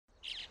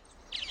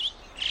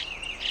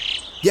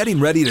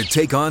Getting ready to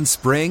take on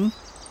spring?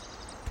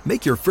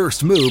 Make your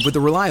first move with the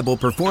reliable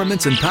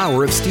performance and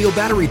power of Steel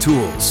battery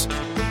tools.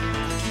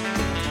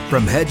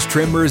 From hedge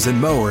trimmers and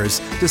mowers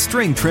to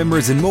string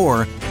trimmers and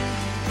more,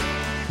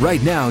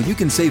 right now you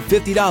can save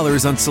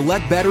 $50 on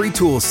select battery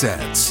tool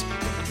sets.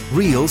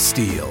 Real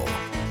Steel.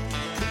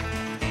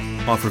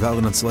 Offer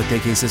valid on select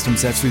AK system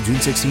sets through June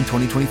 16,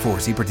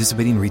 2024. See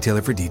participating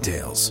retailer for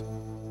details.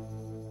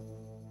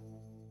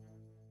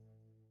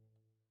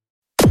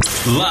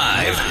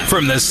 Live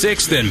from the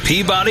 6th and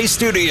Peabody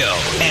Studio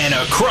and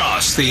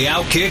across the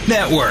Outkick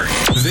Network,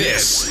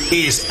 this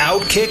is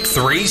Outkick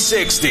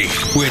 360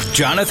 with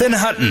Jonathan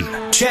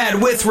Hutton,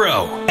 Chad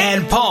Withrow,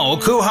 and Paul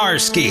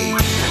Kuharsky.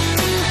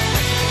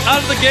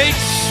 Out of the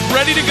gates,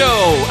 ready to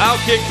go.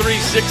 Outkick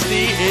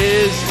 360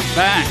 is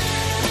back.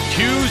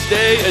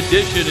 Tuesday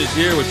edition is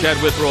here with Chad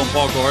Withrow and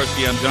Paul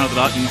Kuharsky. I'm Jonathan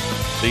Hutton.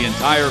 The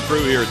entire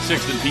crew here at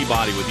 6th and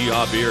Peabody with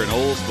Yeehaw Beer and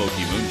Old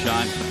Smoky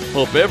Moonshine.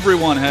 Hope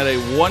everyone had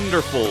a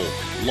wonderful,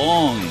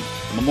 long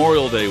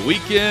Memorial Day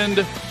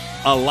weekend.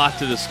 A lot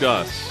to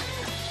discuss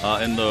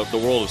in the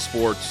world of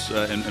sports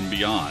and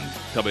beyond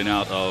coming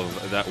out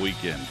of that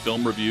weekend.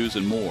 Film reviews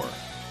and more.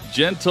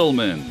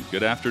 Gentlemen,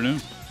 good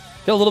afternoon.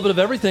 Got a little bit of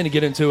everything to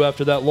get into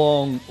after that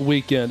long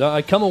weekend.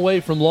 I come away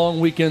from long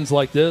weekends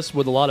like this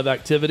with a lot of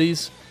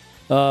activities,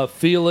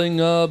 feeling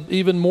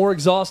even more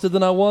exhausted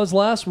than I was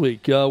last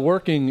week,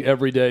 working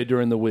every day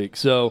during the week.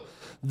 So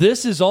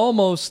this is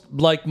almost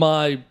like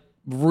my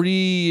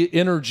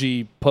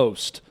re-energy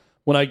post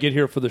when I get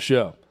here for the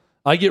show.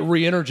 I get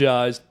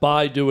re-energized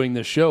by doing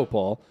this show,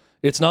 Paul.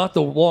 It's not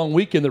the long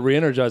weekend that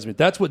re-energizes me.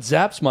 That's what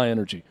zaps my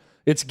energy.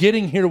 It's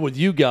getting here with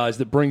you guys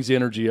that brings the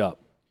energy up.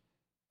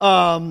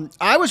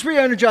 I was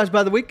re-energized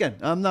by the weekend.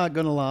 I'm not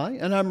going to lie.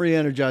 And I'm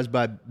re-energized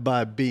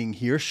by being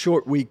here.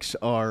 Short weeks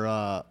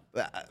are,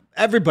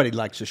 everybody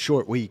likes a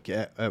short week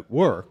at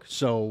work.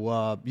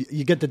 So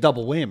you get the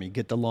double whammy. You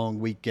get the long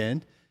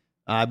weekend.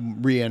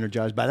 I'm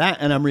re-energized by that,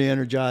 and I'm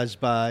re-energized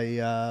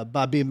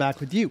by being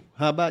back with you.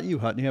 How about you,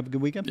 Hutton? You have a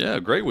good weekend? Yeah,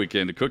 great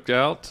weekend. I cooked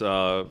out,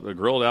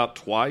 grilled out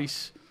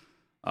twice.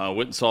 Went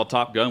and saw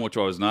Top Gun, which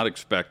I was not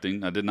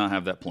expecting. I did not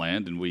have that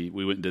planned, and we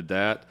went and did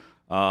that.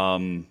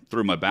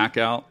 Threw my back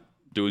out,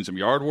 doing some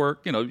yard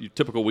work. You know, your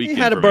typical weekend.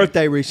 You had a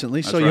birthday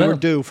recently, That's so right. you were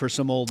due for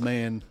some old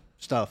man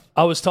stuff.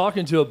 I was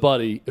talking to a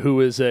buddy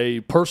who is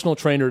a personal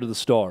trainer to the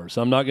stars.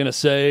 I'm not going to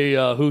say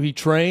who he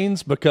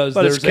trains because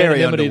there's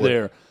anonymity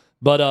there.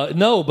 But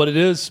no, but it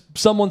is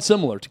someone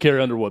similar to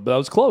Carrie Underwood. But I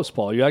was close,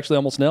 Paul. You actually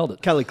almost nailed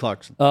it. Kelly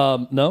Clarkson.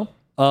 No.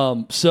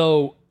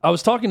 So I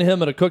was talking to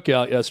him at a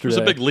cookout yesterday. It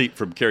was a big leap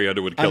from Carrie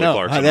Underwood to Kelly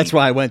Clarkson. That's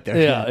why I went there.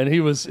 Yeah, and he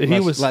was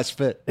less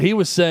fit. He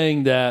was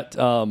saying that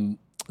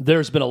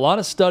there's been a lot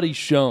of studies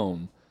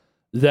shown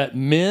that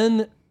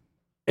men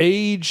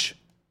age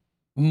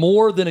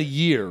more than a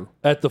year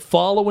at the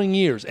following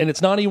years, and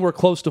it's not anywhere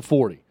close to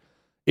 40.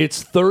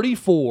 It's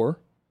 34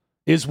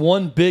 is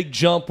one big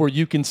jump where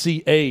you can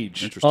see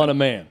age on a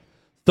man.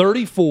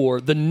 34.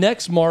 The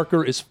next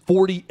marker is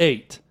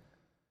 48,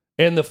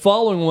 and the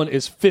following one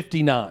is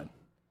 59.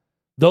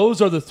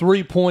 Those are the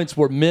 3 points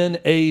where men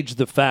age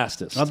the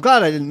fastest. I'm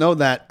glad I didn't know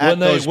that when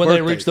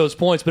they reach those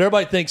points. But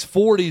everybody thinks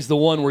 40 is the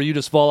one where you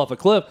just fall off a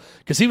cliff.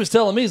 Because he was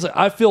telling me, he's like,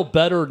 I feel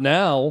better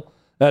now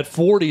at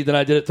 40 than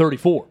I did at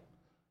 34,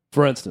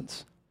 for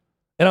instance.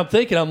 And I'm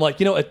thinking, I'm like,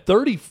 at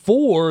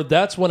 34,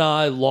 that's when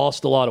I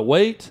lost a lot of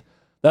weight.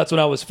 That's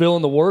when I was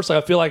feeling the worst. I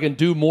feel I can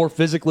do more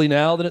physically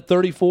now than at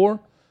 34.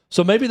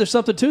 So maybe there's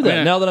something to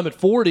that. Now that I'm at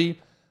 40,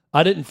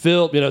 I didn't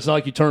feel, it's not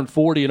like you turn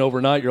 40 and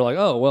overnight you're like,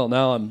 oh, well,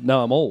 now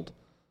I'm old.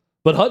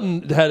 But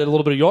Hutton had a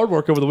little bit of yard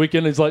work over the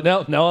weekend. And he's like,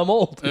 now I'm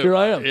old. Here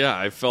I am. Yeah,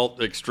 I felt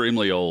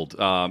extremely old.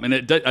 And I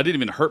didn't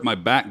even hurt my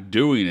back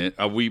doing it.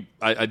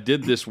 I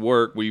did this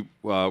work. We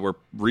were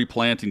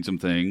replanting some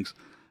things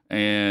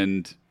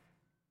and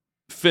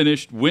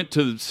finished, went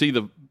to see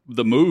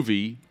the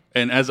movie.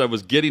 And as I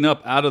was getting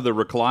up out of the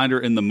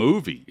recliner in the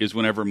movie is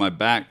whenever my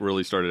back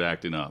really started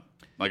acting up.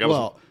 Like I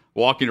was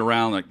walking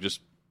around like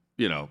just,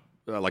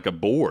 like a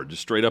board,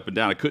 just straight up and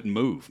down. I couldn't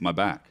move my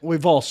back.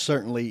 We've all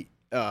certainly,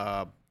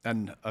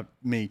 and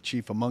me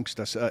chief amongst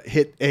us,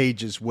 hit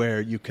ages where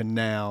you can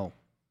now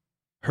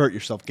hurt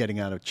yourself getting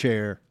out of a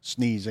chair,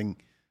 sneezing,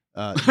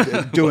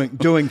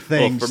 doing things.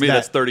 Well, for me,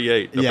 that's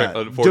 38.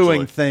 Yeah,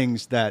 doing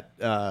things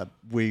that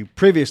we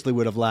previously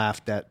would have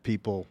laughed at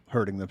people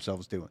hurting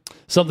themselves doing.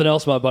 Something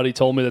else my buddy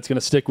told me that's going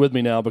to stick with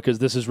me now because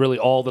this is really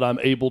all that I'm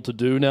able to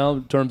do now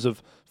in terms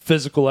of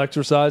physical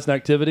exercise and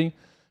activity.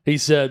 He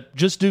said,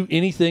 just do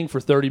anything for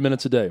 30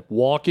 minutes a day.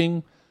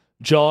 Walking,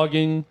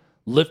 jogging,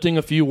 lifting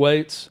a few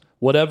weights,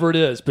 whatever it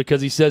is,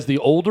 because he says the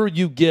older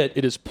you get,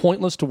 it is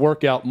pointless to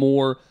work out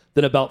more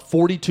than about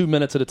 42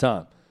 minutes at a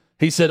time.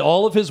 He said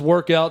all of his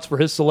workouts for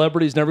his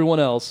celebrities and everyone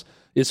else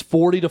is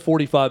 40 to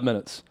 45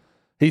 minutes.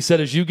 He said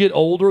as you get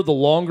older, the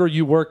longer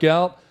you work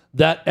out,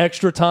 that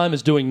extra time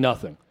is doing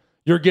nothing.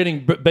 You're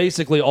getting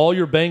basically all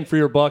your bang for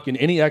your buck in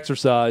any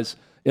exercise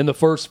in the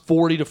first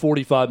 40 to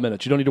 45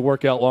 minutes. You don't need to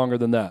work out longer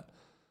than that.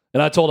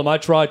 And I told him I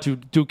tried to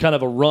do kind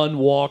of a run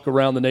walk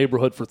around the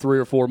neighborhood for 3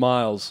 or 4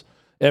 miles,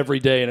 every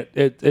day, and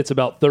it's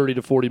about 30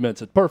 to 40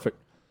 minutes. It's perfect.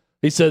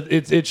 He said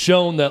it's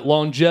shown that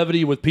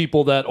longevity with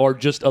people that are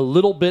just a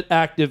little bit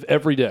active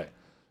every day,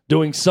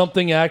 doing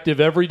something active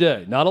every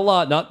day. Not a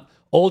lot, not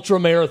ultra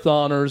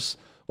marathoners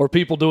or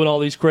people doing all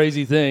these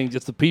crazy things.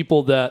 It's the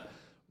people that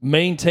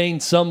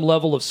maintain some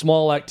level of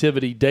small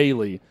activity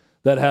daily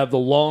that have the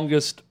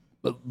longest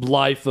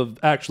life of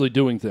actually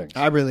doing things.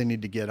 I really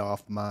need to get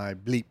off my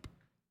bleep.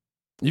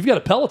 You've got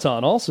a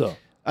Peloton also.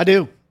 I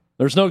do.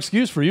 There's no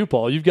excuse for you,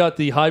 Paul. You've got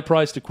the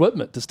high-priced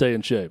equipment to stay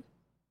in shape.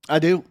 I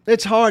do.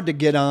 It's hard to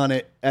get on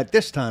it at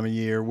this time of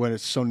year when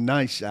it's so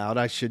nice out.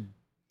 I should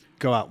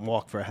go out and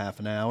walk for a half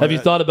an hour. Have you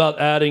thought about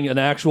adding an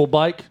actual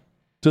bike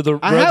to the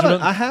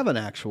regimen? I have an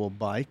actual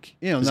bike.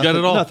 He's got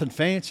it all. Nothing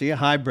fancy. A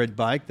hybrid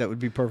bike that would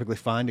be perfectly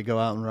fine to go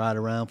out and ride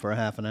around for a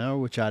half an hour,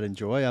 which I'd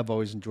enjoy. I've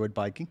always enjoyed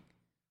biking.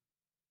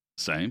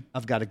 Same.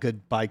 I've got a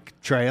good bike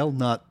trail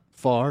not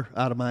far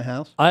out of my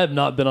house. I have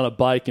not been on a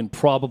bike in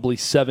probably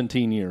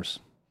 17 years.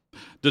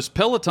 Does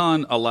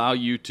Peloton allow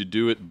you to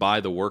do it by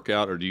the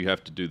workout, or do you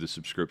have to do the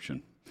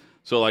subscription?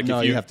 So, like, No,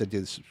 if you have to do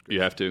the subscription.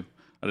 You have to.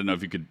 I don't know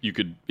if you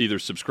could either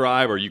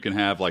subscribe, or you can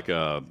have like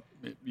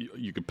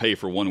you could pay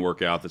for one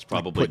workout that's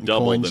probably Putting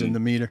double coins in the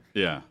meter.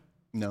 Yeah.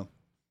 No.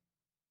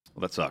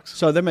 Well, that sucks.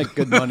 So they make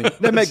good money.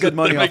 They make good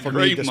money They make off of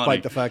me, great despite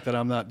money. the fact that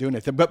I'm not doing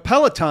anything. But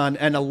Peloton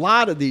and a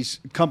lot of these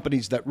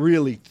companies that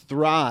really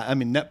thrive, I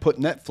mean, put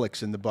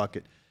Netflix in the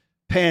bucket.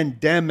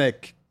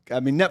 Pandemic, I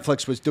mean,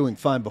 Netflix was doing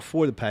fine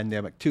before the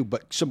pandemic too,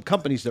 but some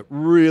companies that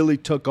really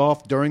took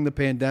off during the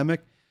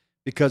pandemic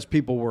because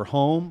people were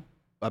home,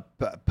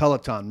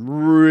 Peloton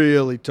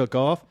really took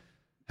off,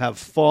 have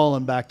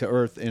fallen back to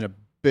earth in a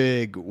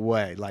big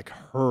way, like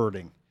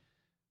hurting.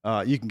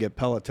 You can get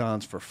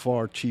Pelotons for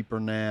far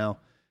cheaper now.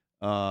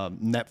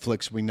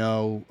 Netflix, we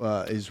know,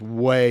 is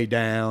way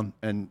down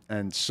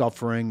and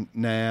suffering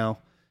now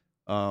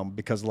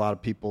because a lot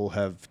of people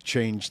have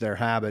changed their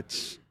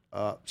habits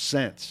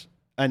since.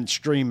 And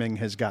streaming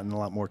has gotten a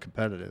lot more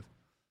competitive.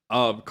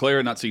 Claire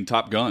had not seen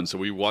Top Gun, so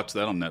we watched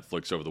that on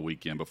Netflix over the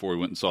weekend before we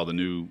went and saw the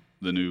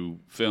new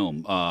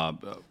film.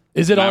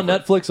 Is it Maverick. on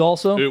Netflix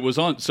also? It was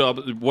on. So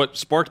what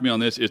sparked me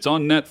on this? It's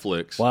on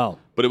Netflix. Wow!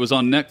 But it was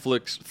on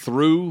Netflix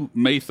through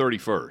May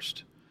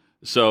 31st.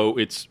 So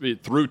it's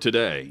through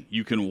today.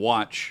 You can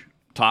watch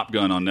Top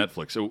Gun on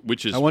Netflix,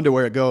 which is I wonder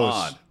where it goes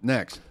odd.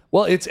 next.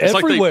 Well, it's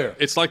everywhere.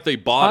 It's like they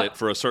bought it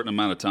for a certain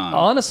amount of time.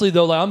 Honestly,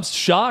 though, I'm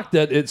shocked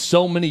that it's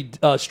so many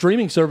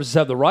streaming services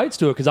have the rights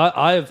to it because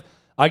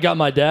I got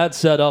my dad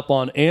set up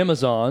on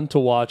Amazon to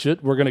watch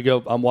it. We're gonna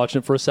go. I'm watching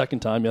it for a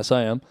second time. Yes,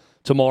 I am.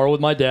 Tomorrow with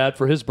my dad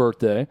for his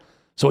birthday.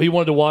 So he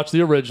wanted to watch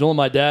the original. And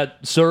my dad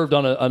served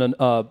on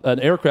an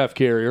aircraft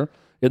carrier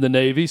in the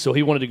Navy, so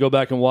he wanted to go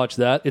back and watch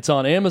that. It's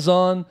on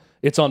Amazon.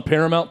 It's on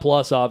Paramount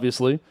Plus,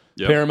 obviously.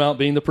 Yep. Paramount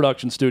being the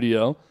production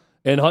studio.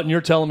 And Hutton, you're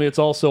telling me it's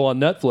also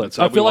on Netflix.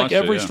 I feel like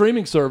every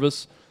streaming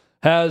service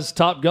has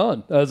Top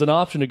Gun as an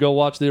option to go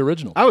watch the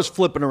original. I was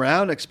flipping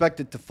around,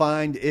 expected to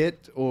find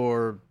it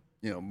or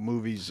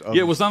movies of,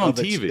 it was not on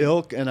its TV.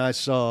 ilk, and I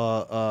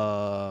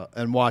saw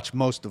and watched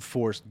most of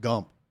Forrest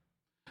Gump.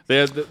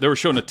 They were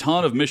showing a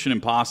ton of Mission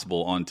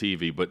Impossible on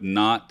TV, but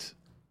not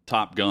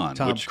Top Gun,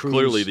 Tom which Cruise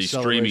clearly these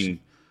acceleration.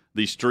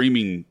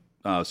 streaming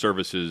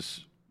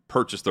services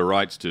purchased the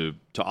rights to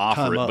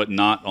offer Time it, up. but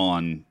not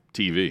on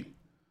TV.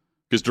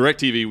 Because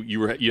DirecTV,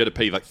 you had to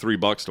pay like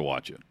 $3 to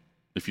watch it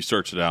if you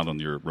searched it out on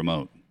your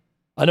remote.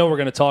 I know we're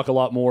going to talk a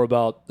lot more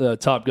about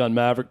Top Gun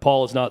Maverick.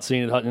 Paul has not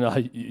seen it.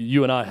 Hutton,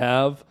 you and I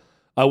have.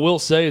 I will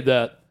say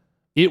that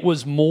it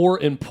was more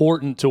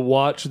important to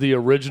watch the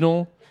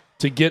original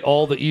to get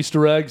all the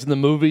Easter eggs in the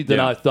movie than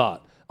I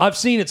thought. I've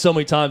seen it so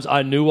many times,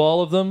 I knew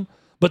all of them.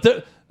 But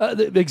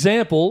the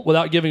example,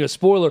 without giving a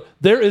spoiler,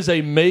 there is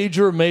a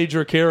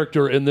major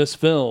character in this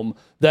film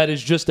that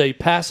is just a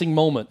passing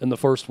moment in the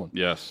first one.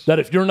 Yes. That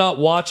if you're not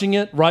watching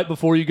it right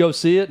before you go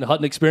see it, and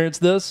Hutton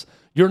experienced this,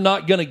 you're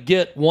not going to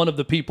get one of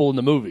the people in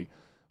the movie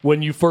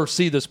when you first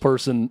see this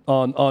person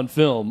on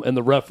film and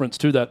the reference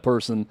to that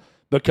person,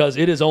 because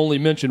it is only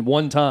mentioned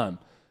one time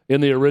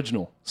in the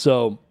original.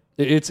 So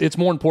it's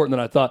more important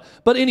than I thought.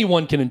 But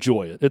anyone can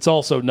enjoy it. It's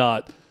also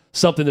not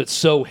something that's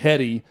so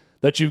heady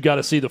that you've got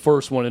to see the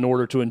first one in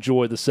order to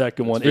enjoy the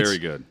second one. Very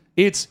good.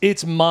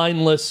 It's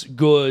mindless,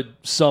 good,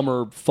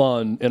 summer,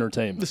 fun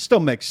entertainment. It still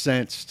makes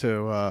sense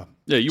to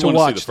you to want to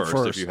watch see the the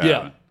first if you haven't.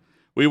 Yeah.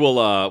 We will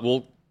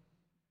we'll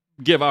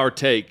give our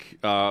take,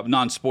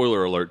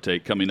 non-spoiler alert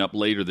take, coming up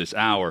later this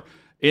hour.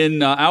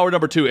 In hour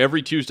number 2,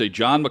 every Tuesday,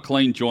 John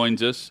McClain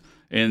joins us.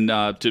 And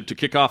to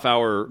kick off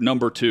our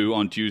number 2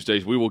 on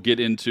Tuesdays, we will get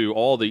into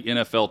all the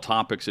NFL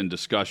topics and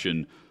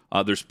discussion.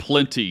 There's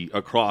plenty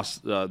across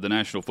the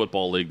National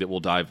Football League that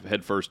we'll dive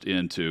headfirst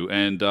into.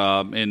 And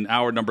in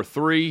hour number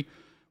 3,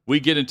 we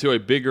get into a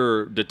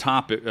bigger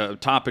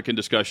topic and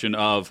discussion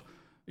of,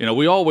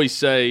 we always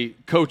say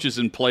coaches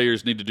and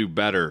players need to do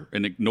better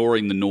in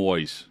ignoring the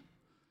noise.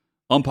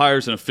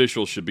 Umpires and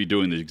officials should be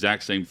doing the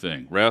exact same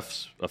thing.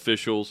 Refs,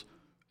 officials,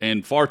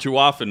 and far too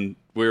often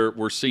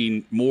we're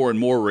seeing more and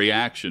more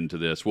reaction to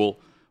this. We'll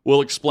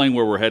we'll explain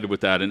where we're headed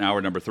with that in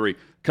hour number 3.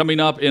 Coming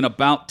up in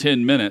about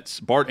 10 minutes,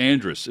 Bart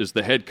Andrus is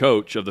the head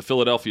coach of the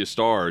Philadelphia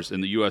Stars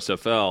in the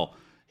USFL.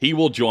 He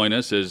will join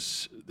us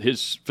as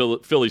his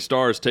Philly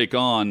Stars take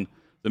on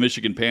the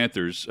Michigan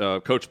Panthers,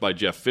 coached by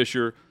Jeff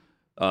Fisher.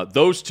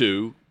 Those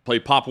two play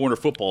Pop Warner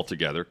football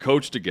together,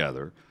 coach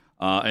together,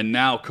 and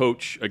now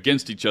coach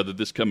against each other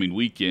this coming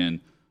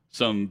weekend.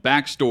 Some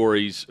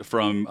backstories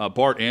from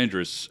Bart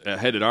Andrus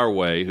headed our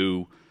way,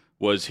 who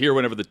was here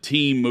whenever the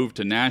team moved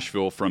to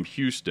Nashville from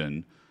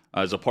Houston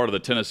as a part of the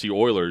Tennessee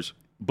Oilers,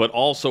 but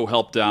also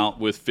helped out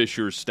with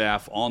Fisher's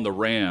staff on the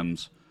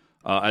Rams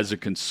as a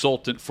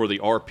consultant for the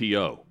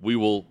RPO. We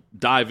will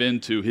dive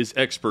into his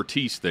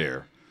expertise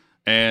there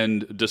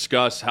and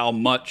discuss how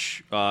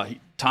much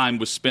time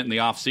was spent in the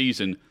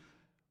offseason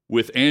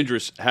with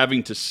Andrus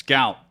having to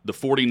scout the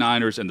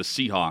 49ers and the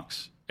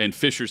Seahawks, and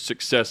Fisher's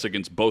success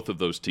against both of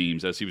those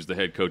teams as he was the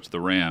head coach of the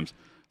Rams.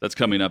 That's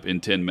coming up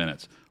in 10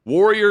 minutes.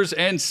 Warriors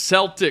and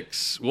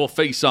Celtics will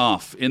face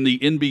off in the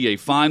NBA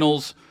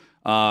Finals.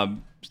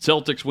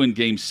 Celtics win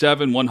Game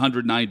 7,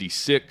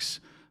 196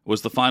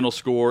 was the final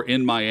score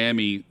in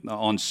Miami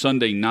on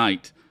Sunday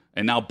night.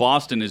 And now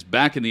Boston is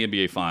back in the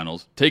NBA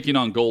Finals, taking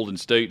on Golden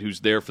State, who's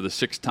there for the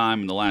 6th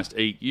time in the last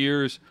 8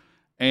 years.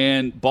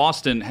 And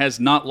Boston has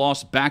not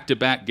lost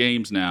back-to-back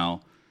games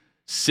now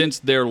since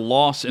their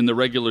loss in the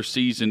regular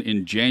season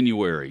in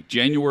January.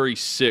 January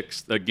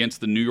 6th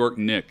against the New York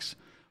Knicks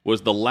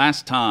was the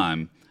last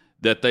time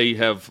that they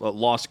have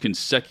lost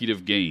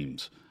consecutive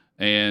games.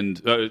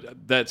 And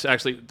that's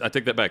actually, I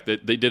take that back. They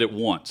did it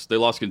once. They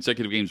lost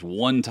consecutive games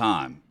one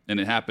time, and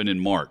it happened in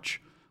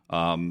March.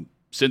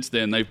 Since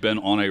then, they've been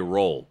on a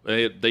roll.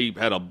 They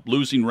had a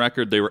losing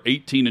record. They were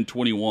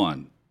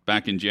 18-21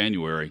 back in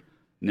January.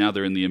 Now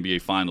they're in the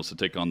NBA Finals to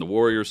take on the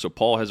Warriors. So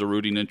Paul has a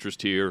rooting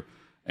interest here,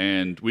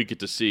 and we get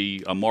to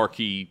see a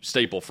marquee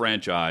staple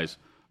franchise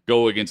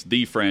go against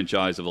the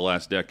franchise of the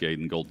last decade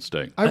in Golden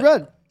State.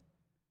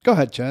 Go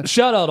ahead, Chad.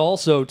 Shout out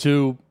also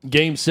to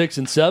Game 6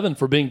 and 7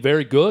 for being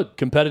very good,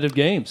 competitive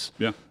games.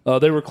 Yeah.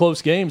 They were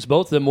close games,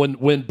 both of them.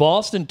 When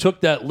Boston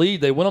took that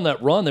lead, they went on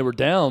that run. They were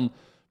down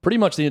pretty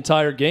much the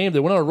entire game. They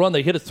went on a run.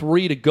 They hit a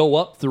 3 to go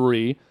up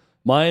 3.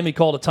 Miami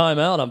called a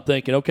timeout. I'm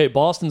thinking, okay,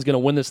 Boston's going to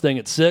win this thing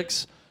at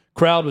 6.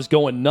 Crowd was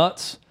going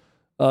nuts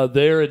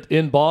there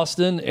in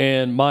Boston.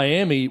 And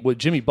Miami, with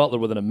Jimmy Butler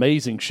with an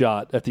amazing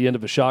shot at the end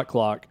of a shot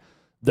clock,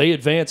 they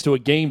advanced to a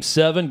Game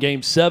 7.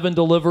 Game 7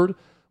 delivered.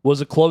 Was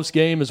a close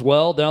game as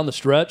well down the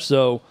stretch.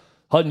 So,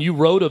 Hutton, you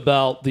wrote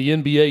about the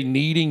NBA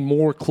needing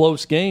more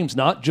close games,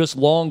 not just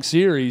long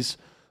series,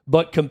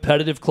 but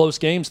competitive close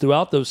games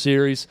throughout those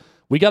series.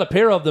 We got a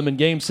pair of them in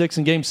Game 6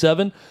 and Game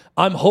 7.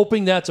 I'm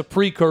hoping that's a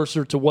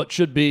precursor to what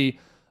should be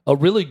a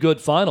really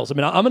good finals. I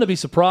mean, I'm going to be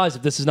surprised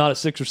if this is not a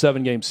 6 or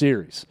 7 game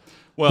series.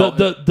 Well,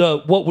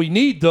 what we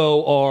need,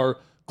 though, are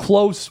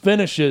close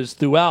finishes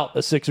throughout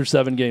a 6 or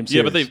 7 game series.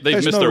 Yeah, but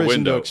they've missed their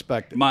window. To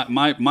expect it.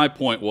 My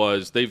point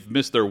was they've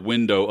missed their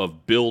window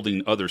of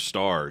building other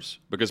stars,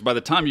 because by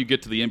the time you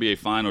get to the NBA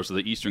Finals or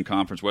the Eastern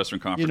Conference, Western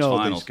Conference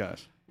Finals, these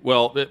guys.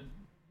 Well,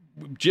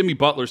 Jimmy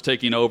Butler's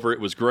taking over. It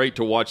was great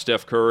to watch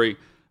Steph Curry,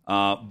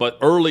 but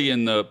early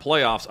in the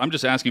playoffs, I'm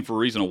just asking for a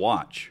reason to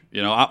watch.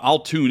 You know, I'll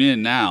tune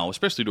in now,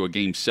 especially to a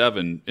Game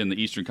 7 in the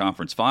Eastern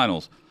Conference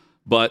Finals.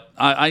 But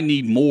I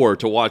need more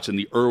to watch in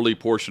the early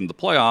portion of the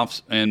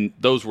playoffs, and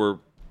those were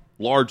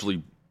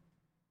largely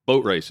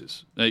boat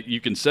races.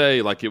 You can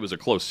say, like, it was a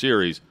close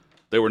series.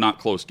 They were not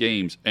close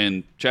games.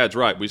 And Chad's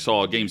right. We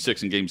saw Game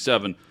 6 and Game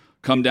 7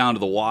 come down to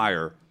the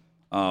wire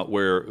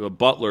where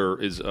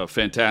Butler is a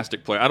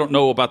fantastic player. I don't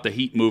know about the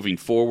Heat moving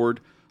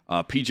forward.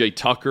 P.J.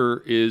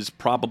 Tucker is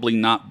probably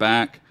not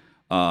back.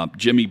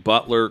 Jimmy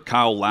Butler,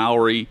 Kyle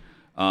Lowry.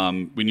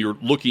 When you're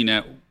looking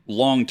at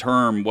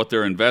long-term what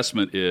their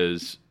investment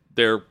is,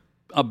 they're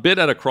a bit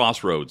at a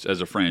crossroads as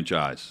a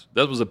franchise.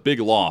 That was a big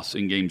loss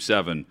in Game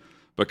 7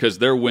 because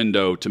their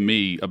window, to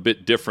me, a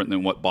bit different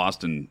than what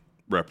Boston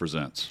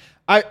represents.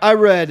 I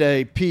read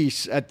a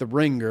piece at The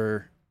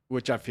Ringer,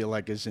 which I feel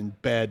like is in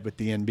bed with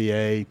the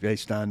NBA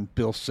based on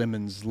Bill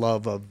Simmons'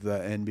 love of the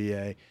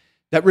NBA,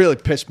 that really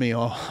pissed me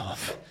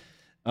off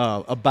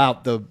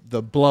about the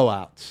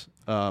blowouts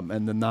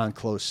and the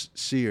non-close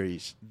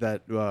series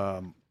that,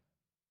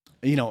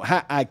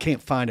 I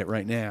can't find it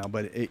right now,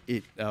 but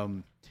it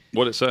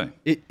what did it say?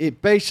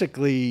 It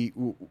basically,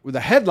 the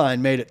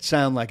headline made it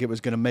sound like it was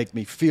going to make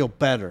me feel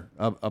better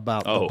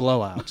about the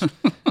blowouts,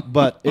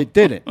 but it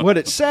didn't. What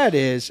it said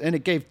is, and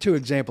it gave 2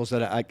 examples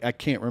that I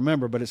can't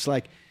remember, but it's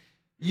like,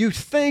 you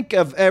think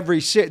of every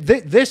series,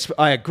 this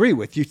I agree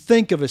with, you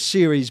think of a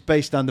series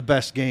based on the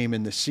best game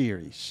in the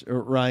series,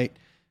 right?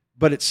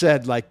 But it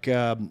said, like,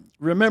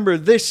 remember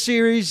this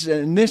series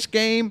and this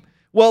game?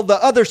 Well,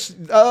 the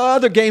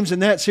other games in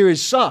that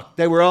series sucked.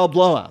 They were all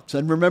blowouts.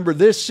 And remember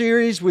this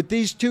series with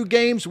these 2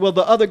 games? Well,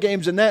 the other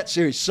games in that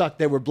series sucked.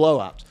 They were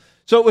blowouts.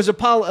 So it was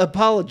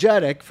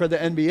apologetic for the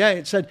NBA.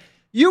 It said,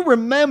 you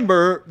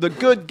remember the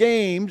good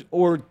games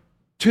or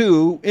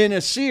 2 in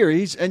a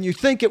series, and you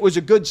think it was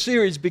a good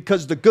series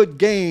because the good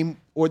game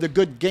or the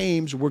good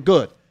games were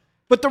good.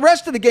 But the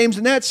rest of the games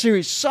in that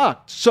series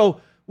sucked.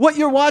 So what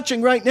you're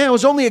watching right now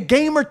is only a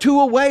game or two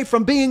away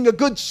from being a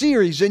good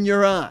series in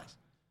your eyes.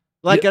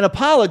 Like an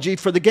apology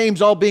for the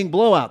games all being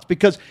blowouts.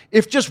 Because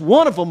if just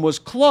one of them was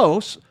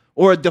close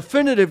or a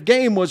definitive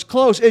game was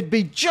close, it'd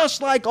be just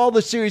like all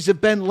the series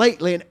have been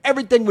lately, and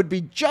everything would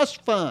be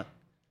just fine.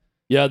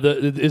 Yeah,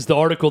 is the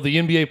article, the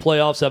NBA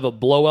playoffs have a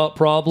blowout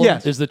problem?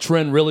 Yes. Is the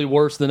trend really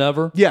worse than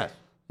ever? Yes.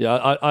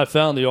 Yeah, I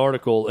found the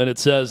article, and it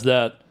says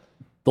that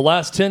the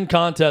last 10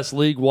 contests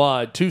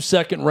league-wide, 2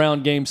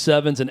 second-round Game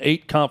 7s and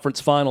 8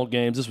 conference final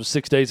games, this was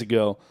 6 days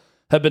ago,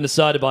 have been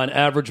decided by an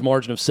average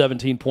margin of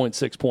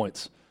 17.6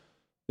 points,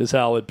 is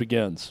how it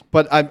begins.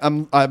 But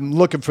I'm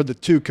looking for the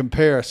two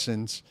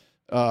comparisons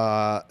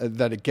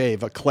that it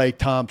gave. A Klay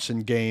Thompson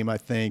game, I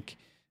think,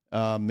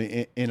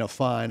 in a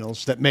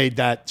finals that made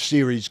that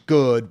series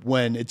good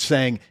when it's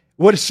saying,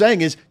 what it's saying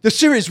is the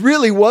series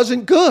really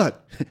wasn't good.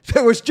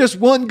 There was just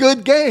one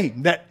good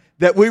game that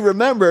we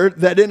remember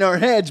that in our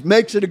heads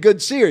makes it a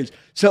good series.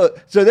 So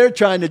they're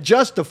trying to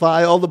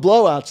justify all the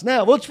blowouts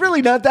now. Well, it's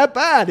really not that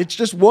bad. It's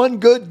just one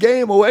good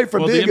game away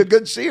from being a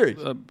good series.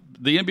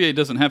 The NBA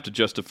doesn't have to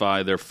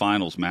justify their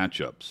finals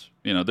matchups.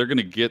 You know, they're going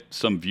to get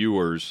some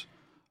viewers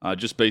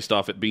just based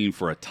off it being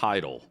for a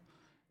title.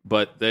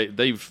 But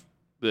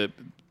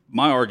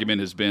my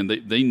argument has been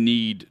they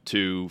need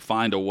to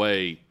find a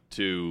way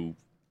to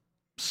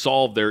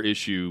solve their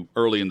issue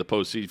early in the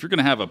postseason. If you're going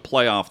to have a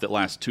playoff that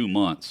lasts 2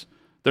 months,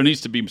 there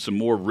needs to be some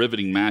more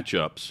riveting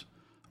matchups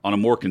on a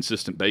more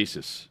consistent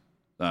basis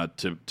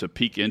to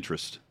pique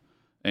interest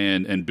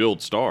and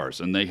build stars.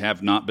 And they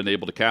have not been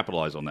able to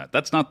capitalize on that.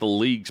 That's not the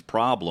league's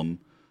problem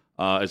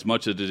as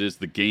much as it is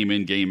the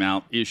game-in,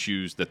 game-out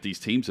issues that these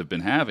teams have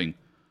been having.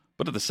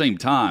 But at the same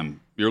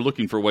time, you're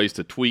looking for ways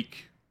to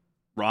tweak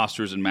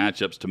rosters and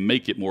matchups to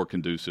make it more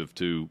conducive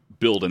to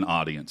build an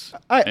audience.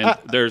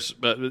 There's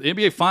the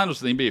NBA Finals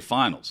to the NBA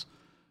Finals.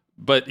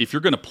 But if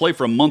you're going to play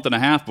for a month and a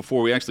half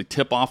before we actually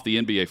tip off the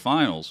NBA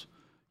Finals,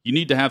 you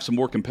need to have some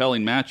more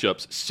compelling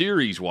matchups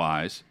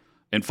series-wise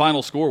and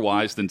final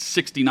score-wise than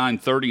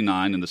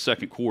 69-39 in the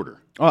second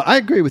quarter. I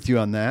agree with you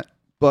on that.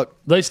 But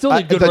they still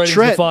need good ratings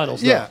in the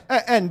finals. Yeah,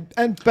 and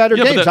better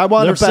games. I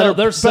want they're selling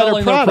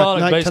better their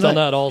product based tonight. on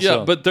that also.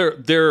 Yeah, but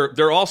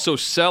they're also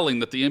selling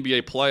that the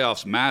NBA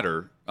playoffs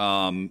matter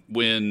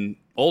when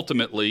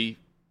ultimately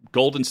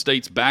Golden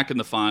State's back in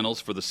the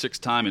finals for the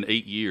 6th time in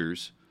 8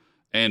 years,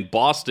 and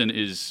Boston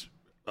is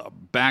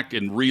back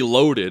and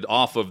reloaded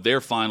off of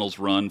their finals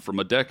run from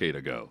a decade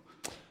ago.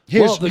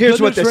 Here's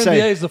what they say.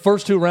 say. Is the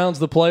first 2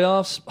 rounds of the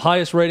playoffs,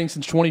 highest rating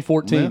since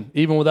 2014,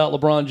 even without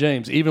LeBron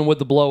James, even with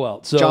the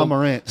blowout. So John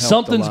Morant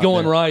something's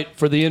going right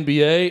for the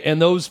NBA,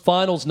 and those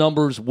finals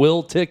numbers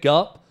will tick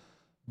up.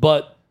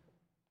 But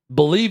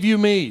believe you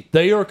me,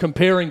 they are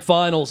comparing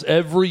finals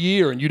every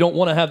year, and you don't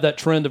want to have that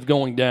trend of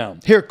going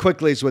down. Here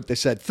quickly is what they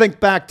said. Think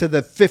back to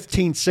the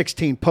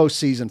 15-16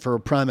 postseason for a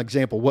prime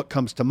example. What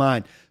comes to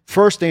mind?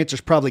 First answer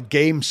is probably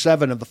Game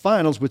 7 of the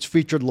finals, which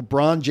featured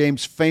LeBron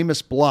James'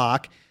 famous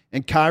block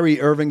and Kyrie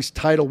Irving's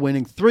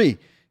title-winning 3.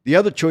 The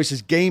other choice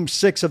is Game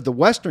 6 of the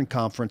Western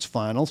Conference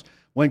Finals,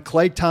 when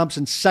Klay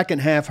Thompson's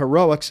second-half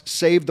heroics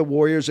saved the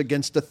Warriors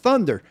against the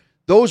Thunder.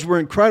 Those were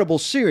incredible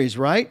series,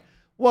 right?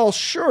 Well,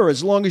 sure,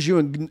 as long as you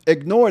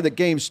ignore that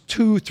Games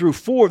 2 through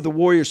 4 of the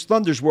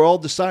Warriors-Thunders were all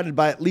decided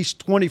by at least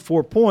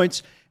 24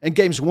 points, and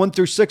Games 1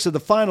 through 6 of the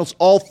Finals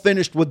all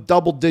finished with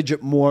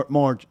double-digit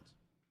margins.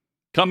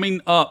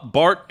 Coming up,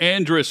 Bart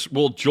Andrus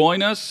will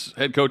join us,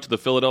 head coach of the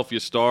Philadelphia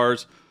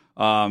Stars.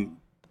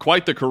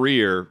 Quite the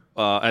career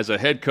as a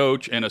head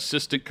coach and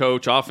assistant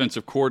coach,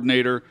 offensive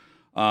coordinator.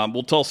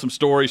 We'll tell some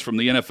stories from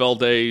the NFL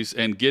days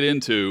and get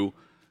into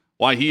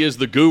why he is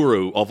the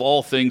guru of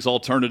all things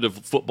alternative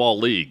football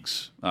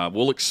leagues.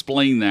 We'll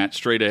explain that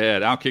straight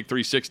ahead. Outkick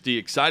 360,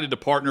 excited to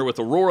partner with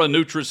Aurora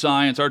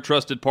NutriScience, our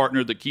trusted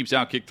partner that keeps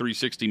Outkick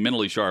 360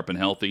 mentally sharp and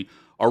healthy.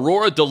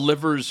 Aurora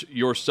delivers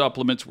your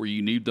supplements where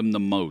you need them the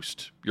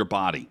most, your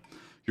body.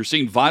 You're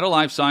seeing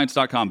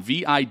VitaLifeScience.com.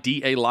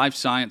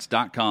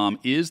 VIDALifescience.com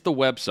is the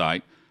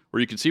website where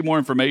you can see more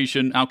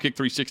information. Outkick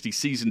 360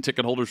 season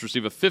ticket holders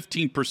receive a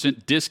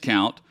 15%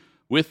 discount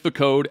with the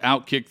code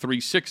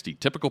OutKick360.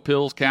 Typical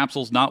pills,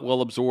 capsules, not well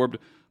absorbed,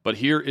 but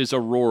here is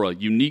Aurora.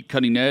 Unique,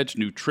 cutting-edge,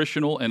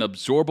 nutritional, and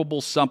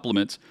absorbable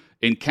supplements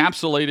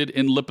encapsulated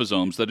in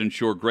liposomes that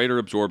ensure greater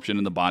absorption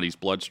in the body's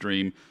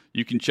bloodstream.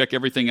 You can check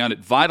everything out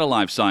at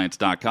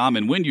VitaLifescience.com,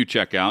 and when you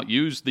check out,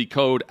 use the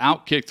code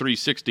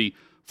OutKick360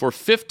 for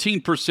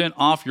 15%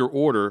 off your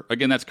order.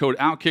 Again, that's code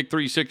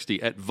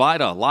OutKick360 at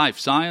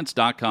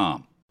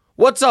VitaLifeScience.com.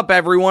 What's up,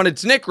 everyone?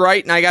 It's Nick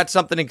Wright, and I got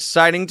something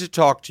exciting to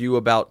talk to you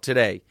about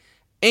today.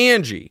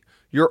 Angie,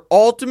 your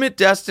ultimate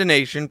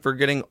destination for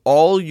getting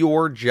all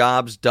your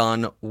jobs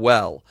done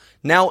well.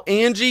 Now,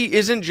 Angie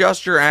isn't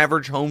just your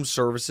average home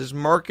services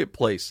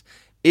marketplace.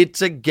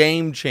 It's a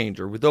game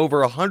changer with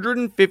over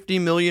 150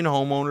 million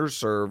homeowners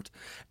served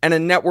and a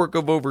network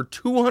of over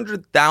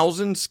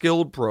 200,000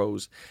 skilled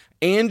pros.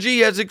 Angie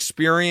has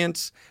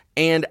experience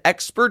and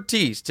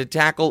expertise to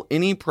tackle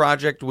any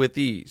project with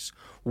ease.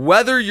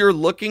 Whether you're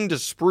looking to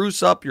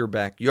spruce up your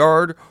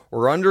backyard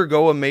or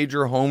undergo a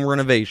major home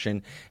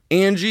renovation,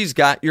 Angie's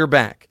got your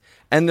back.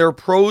 And their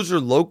pros are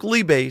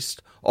locally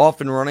based,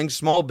 often running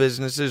small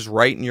businesses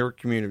right in your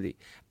community.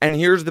 And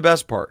here's the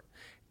best part.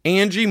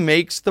 Angie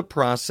makes the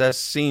process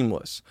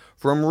seamless.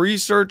 From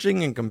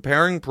researching and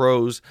comparing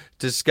pros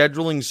to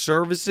scheduling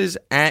services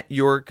at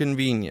your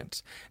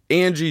convenience,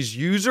 Angie's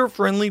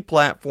user-friendly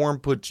platform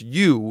puts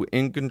you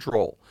in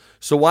control.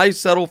 So why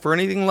settle for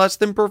anything less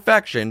than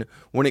perfection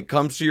when it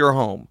comes to your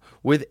home?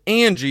 With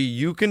Angie,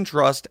 you can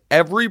trust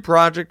every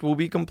project will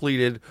be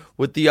completed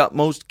with the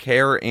utmost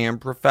care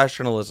and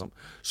professionalism.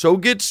 So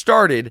get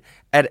started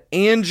at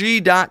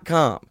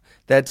Angie.com.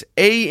 That's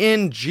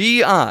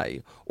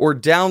ANGI, or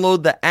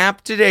download the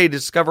app today to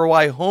discover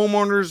why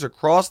homeowners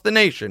across the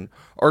nation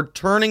are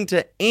turning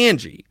to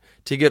Angie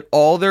to get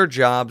all their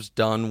jobs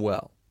done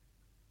well.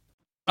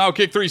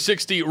 Outkick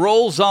 360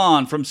 rolls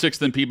on from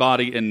 6th and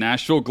Peabody in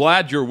Nashville.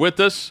 Glad you're with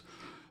us.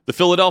 The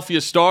Philadelphia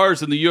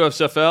Stars in the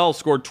USFL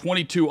scored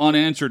 22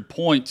 unanswered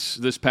points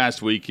this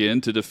past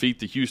weekend to defeat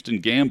the Houston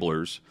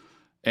Gamblers,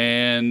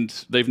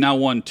 and they've now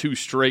won 2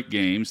 straight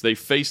games. They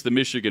face the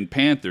Michigan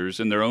Panthers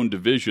in their own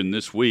division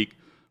this week.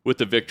 With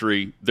the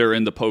victory, they're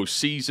in the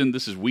postseason.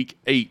 This is week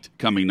 8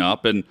 coming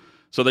up, and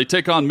so they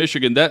take on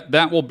Michigan.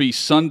 That will be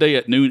Sunday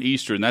at noon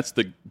Eastern. That's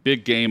the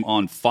big game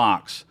on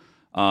Fox.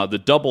 The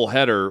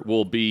doubleheader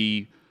will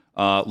be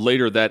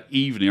later that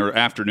evening, or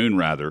afternoon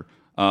rather.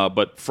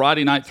 But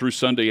Friday night through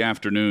Sunday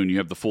afternoon, you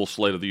have the full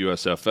slate of the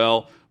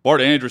USFL.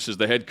 Bart Andrus is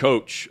the head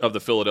coach of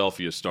the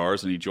Philadelphia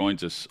Stars, and he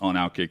joins us on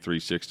Outkick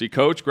 360.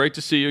 Coach, great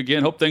to see you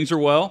again. Hope things are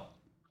well.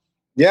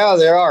 Yeah,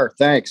 they are.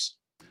 Thanks.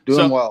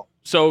 Doing well.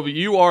 So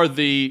you are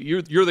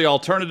you're the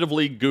alternative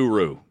league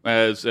guru,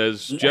 as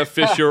Jeff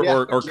Fisher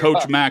or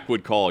Coach Mack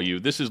would call you.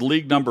 This is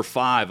league number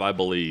 5, I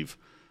believe,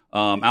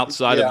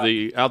 outside of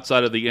the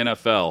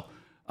NFL.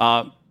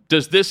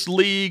 Does this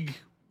league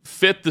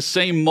fit the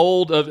same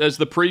mold as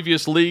the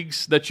previous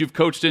leagues that you've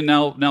coached in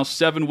now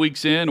 7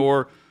 weeks in,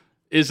 or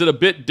is it a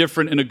bit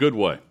different in a good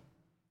way?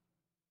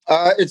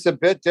 It's a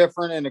bit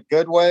different in a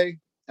good way.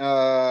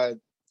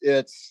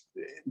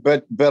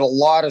 But a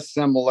lot of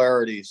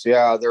similarities.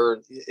 Yeah,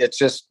 it's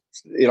just,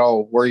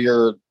 where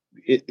you're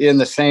in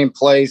the same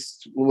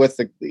place with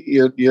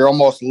you're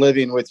almost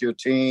living with your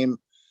team.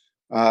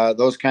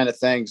 Those kind of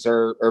things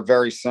are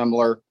very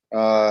similar.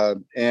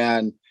 But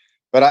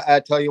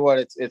I tell you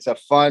what, it's a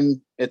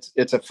fun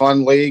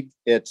league.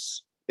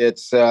 It's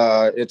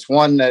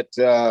one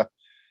that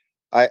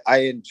I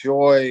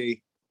enjoy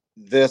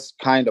this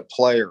kind of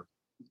player.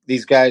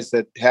 These guys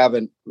that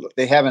haven't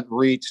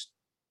reached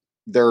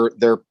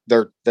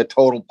the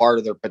total part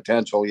of their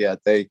potential yet.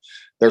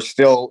 They're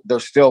still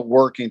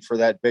working for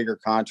that bigger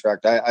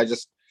contract. I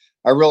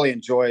really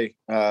enjoy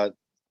a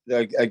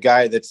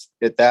guy that's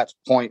at that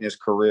point in his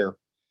career.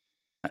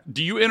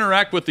 Do you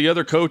interact with the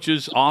other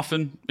coaches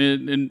often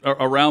in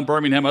around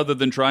Birmingham, other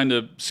than trying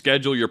to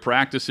schedule your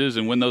practices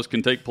and when those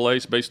can take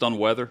place based on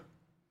weather?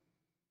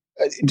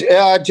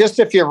 Just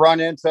if you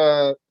run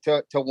into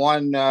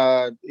one,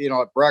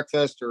 at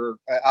breakfast or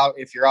out,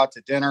 if you're out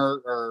to dinner,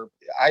 or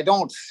I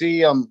don't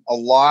see them a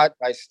lot.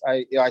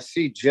 I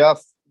see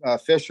Jeff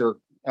Fisher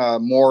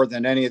more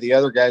than any of the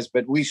other guys,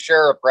 but we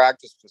share a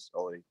practice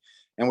facility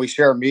and we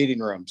share meeting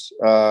rooms.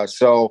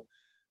 So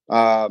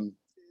other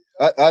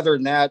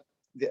than that,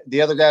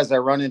 the other guys, I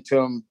run into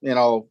them,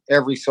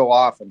 every so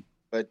often,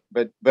 but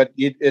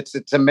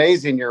it's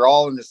amazing. You're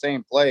all in the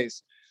same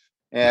place.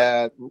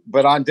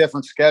 But on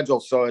different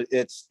schedules, so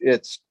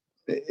it's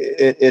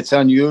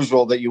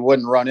unusual that you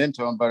wouldn't run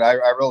into him, but I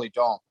really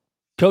don't.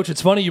 Coach,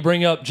 it's funny you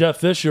bring up Jeff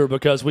Fisher,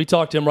 because we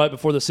talked to him right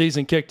before the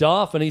season kicked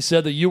off, and he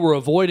said that you were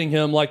avoiding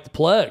him like the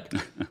plague,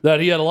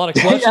 that he had a lot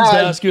of questions to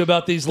ask you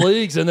about these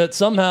leagues, and that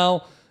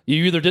somehow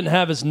you either didn't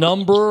have his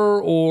number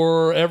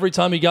or every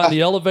time he got in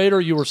the elevator,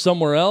 you were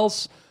somewhere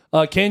else.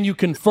 Can you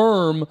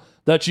confirm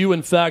that you,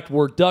 in fact,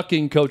 were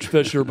ducking Coach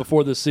Fisher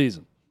before this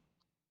season?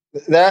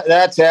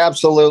 That's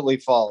absolutely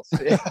false.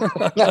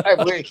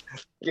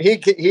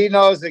 He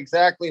knows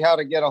exactly how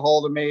to get a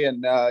hold of me,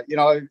 and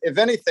if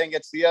anything,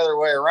 it's the other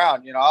way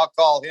around. I'll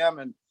call him,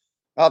 and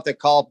I'll have to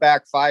call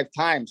back 5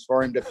 times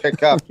for him to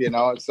pick up.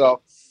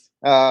 So,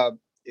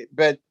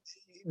 but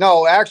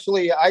no,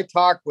 actually, I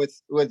talk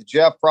with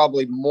Jeff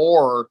probably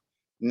more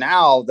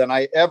now than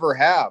I ever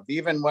have,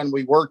 even when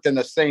we worked in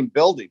the same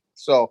building.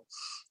 So,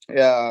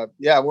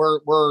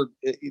 we're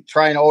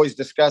trying to always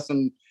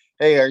discussing.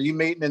 Hey, are you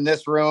meeting in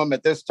this room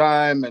at this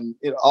time? And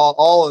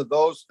all of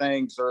those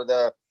things are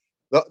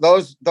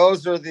those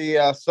are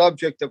the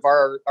subject of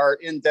our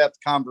in-depth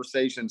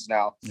conversations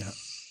now. Yeah.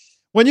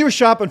 When you were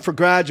shopping for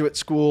graduate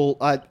school,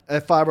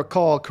 if I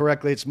recall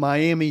correctly, it's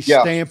Miami,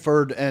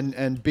 Stanford, and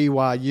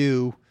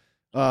BYU.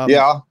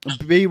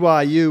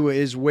 BYU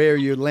is where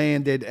you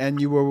landed, and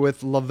you were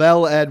with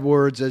Lavelle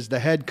Edwards as the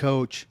head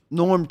coach,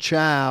 Norm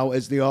Chow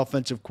as the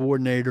offensive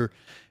coordinator,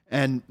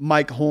 and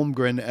Mike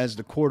Holmgren as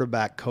the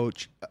quarterback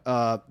coach.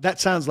 That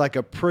sounds like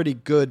a pretty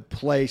good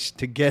place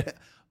to get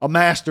a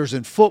master's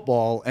in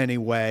football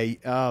anyway.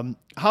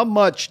 How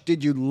much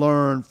did you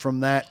learn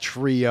from that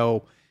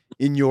trio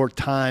in your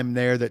time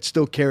there that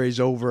still carries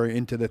over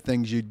into the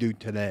things you do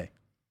today?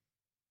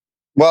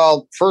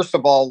 Well, first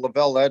of all,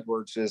 Lavelle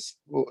Edwards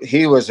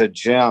he was a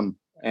gem,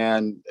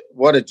 and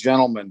what a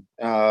gentleman.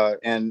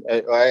 And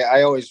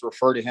I always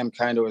refer to him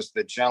kind of as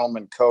the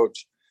gentleman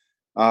coach.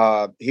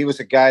 He was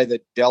a guy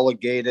that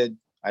delegated.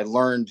 I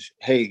learned,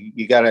 hey,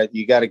 you gotta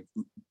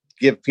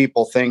give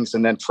people things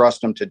and then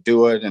trust them to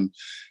do it. And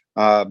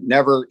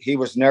he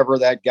was never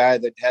that guy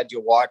that had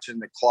you watching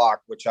the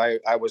clock, which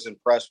I was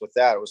impressed with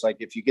that. It was like,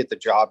 if you get the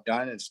job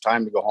done, it's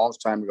time to go home.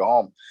 It's time to go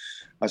home.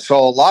 So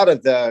a lot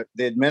of the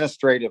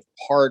administrative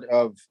part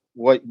of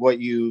what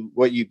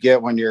you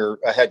get when you're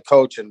a head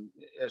coach, and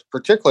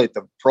particularly at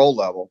the pro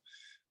level,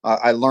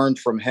 I learned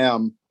from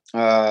him.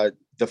 The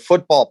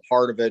football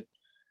part of it,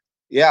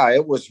 yeah,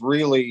 it was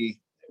really,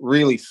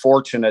 really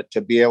fortunate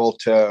to be able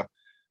to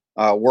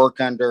work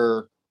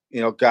under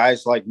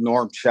guys like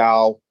Norm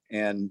Chow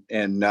and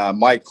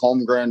Mike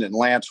Holmgren and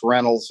Lance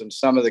Reynolds and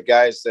some of the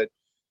guys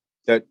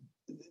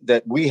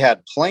that we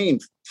had playing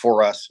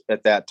for us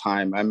at that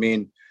time. I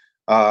mean,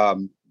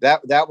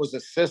 that was a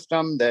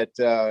system that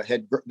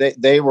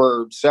they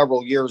were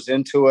several years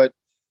into it.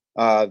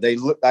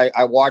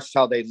 I watched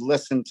how they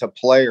listened to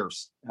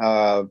players,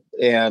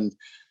 and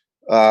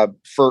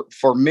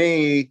for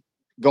me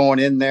going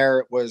in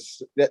there,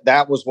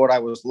 that was what I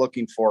was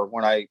looking for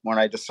when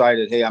I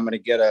decided, hey, I'm going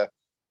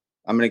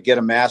to get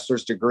a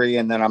master's degree,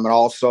 and then I'm going to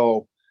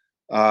also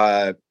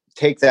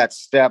take that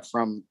step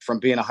from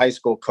being a high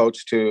school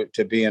coach to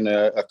being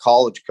a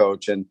college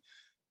coach. And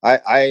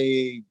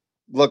I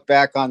look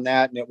back on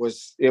that, and it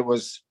was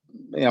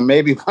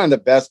maybe one of the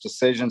best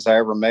decisions I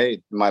ever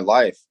made in my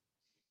life.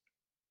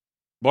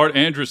 Bart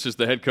Andrus is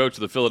the head coach of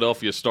the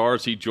Philadelphia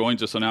Stars. He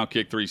joins us on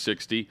Outkick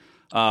 360.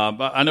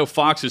 I know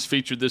Fox has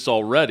featured this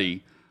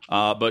already,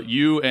 but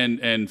you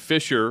and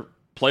Fisher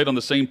played on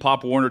the same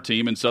Pop Warner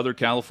team in Southern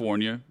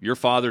California. Your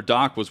father,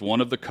 Doc, was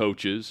one of the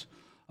coaches.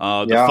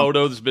 The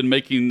photo that's been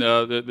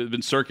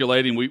been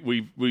circulating.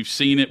 We've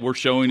seen it. We're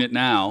showing it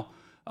now.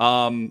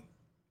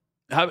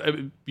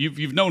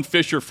 You've known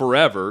Fisher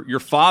forever. Your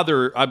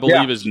father, I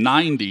believe, is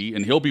 90,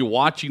 and he'll be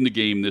watching the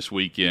game this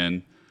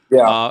weekend.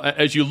 Yeah.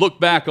 As you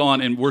look back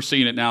on, and we're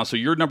seeing it now, so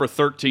you're number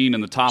 13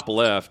 in the top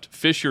left.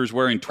 Fisher's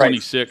wearing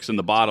 26 in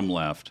the bottom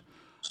left.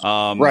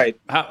 Right.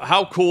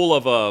 How cool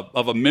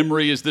of a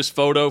memory is this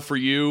photo for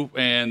you,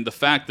 and the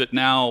fact that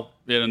now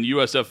in the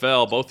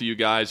USFL, both of you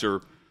guys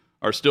are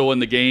still in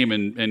the game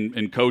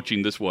and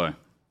coaching this way?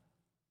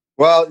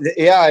 Well,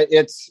 yeah,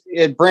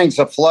 it brings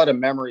a flood of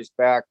memories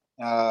back.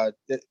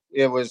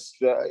 It was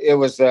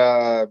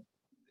a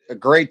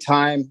great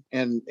time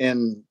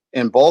in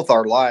both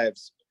our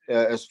lives.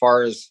 As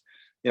far as,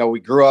 we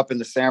grew up in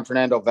the San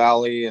Fernando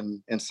Valley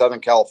in Southern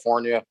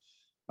California.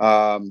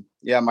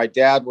 My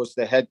dad was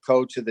the head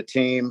coach of the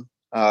team.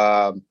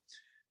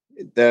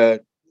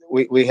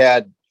 We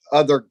had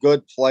other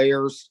good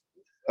players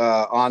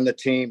on the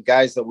team,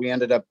 guys that we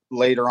ended up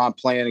later on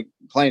playing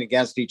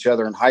against each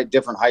other in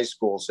different high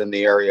schools in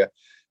the area.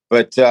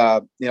 But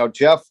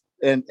Jeff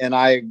and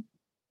I,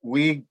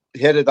 we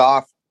hit it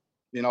off,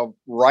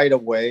 right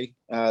away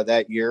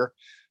that year.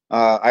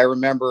 I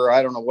remember,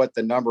 I don't know what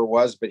the number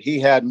was, but he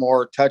had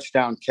more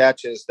touchdown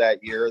catches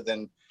that year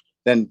than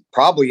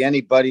probably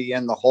anybody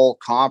in the whole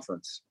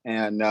conference.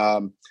 And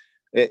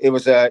it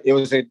was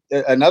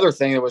another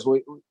thing. It was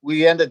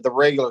we ended the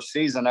regular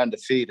season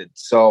undefeated,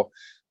 so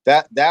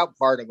that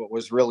part of it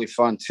was really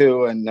fun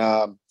too.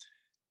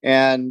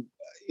 And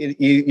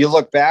you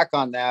look back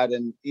on that,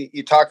 and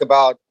you talk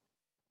about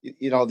the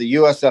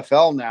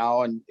USFL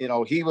now, and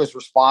he was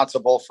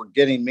responsible for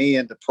getting me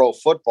into pro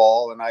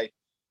football, and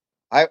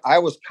I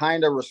was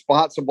kind of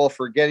responsible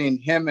for getting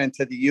him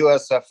into the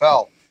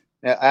USFL.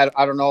 I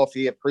don't know if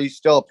he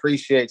still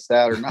appreciates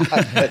that or not.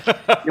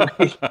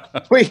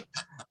 But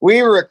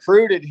we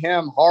recruited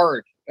him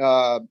hard,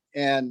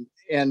 and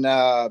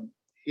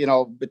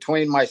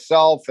between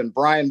myself and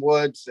Brian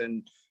Woods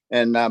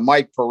and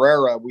Mike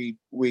Pereira, we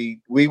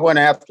went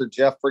after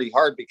Jeff pretty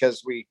hard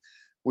because we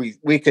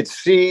could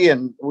see,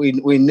 and we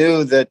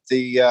knew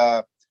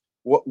that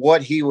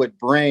what he would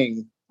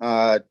bring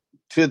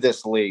to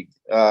this league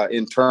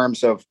in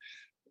terms of,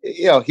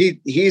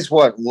 he's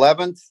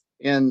 11th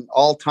in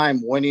all-time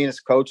winningest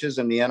coaches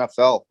in the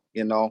NFL.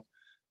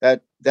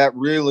 That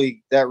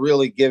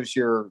really gives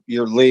your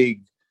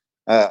league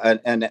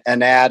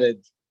an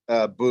added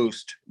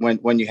boost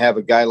when you have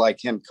a guy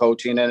like him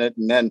coaching in it.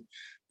 And then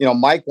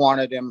Mike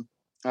wanted him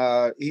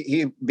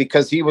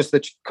because he was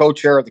the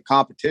co-chair of the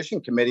competition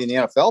committee in the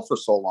NFL for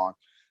so long.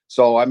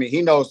 So I mean,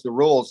 he knows the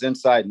rules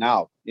inside and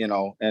out.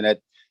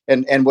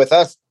 And with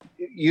us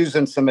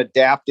using some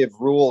adaptive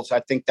rules, I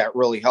think that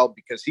really helped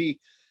because he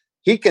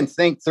can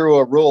think through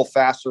a rule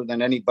faster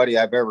than anybody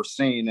I've ever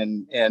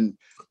seen. And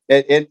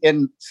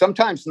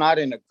sometimes not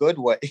in a good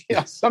way.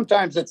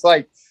 Sometimes it's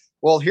like,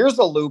 well, here's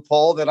a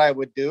loophole that I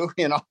would do,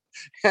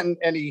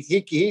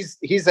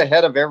 he's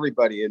ahead of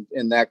everybody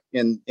in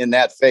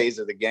that phase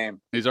of the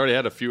game. He's already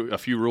had a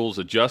few rules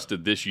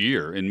adjusted this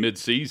year in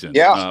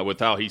midseason. With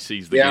how he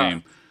sees the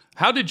game.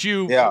 How did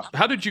you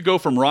go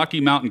from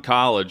Rocky Mountain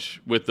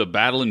College with the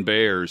Battling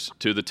Bears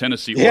to the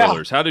Tennessee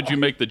Oilers? How did you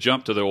make the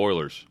jump to the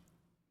Oilers?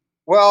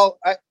 Well,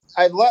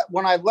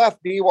 when I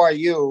left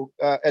BYU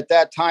at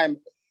that time,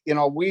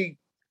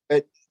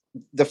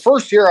 the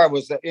first year I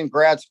was in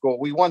grad school,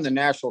 we won the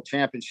national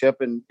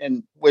championship,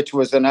 and which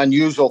was an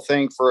unusual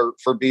thing for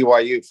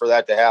BYU for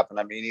that to happen.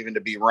 I mean, even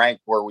to be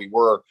ranked where we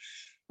were.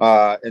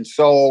 And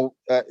so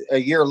a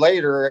year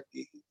later,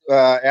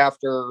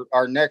 after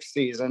our next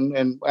season,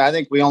 and I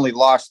think we only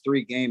lost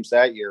 3 games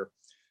that year,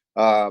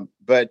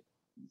 but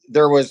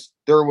there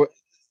were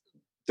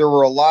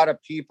a lot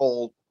of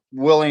people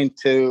willing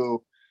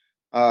to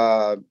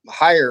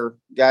hire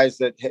guys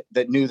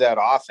that knew that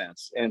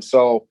offense, and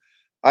so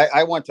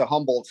I went to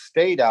Humboldt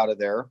State out of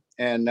there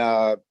and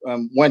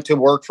went to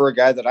work for a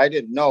guy that I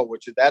didn't know,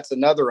 that's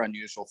another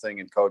unusual thing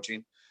in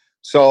coaching.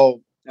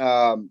 So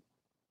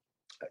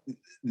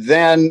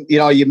then,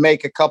 you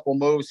make a couple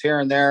moves here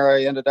and there.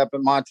 I ended up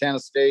at Montana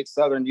State,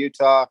 Southern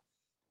Utah,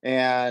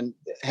 and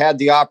had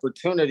the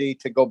opportunity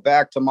to go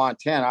back to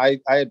Montana. I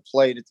had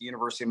played at the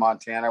University of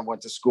Montana. I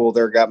went to school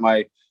there, got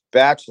my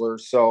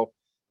bachelor's. So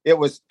it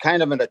was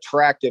kind of an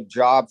attractive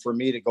job for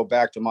me to go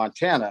back to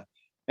Montana.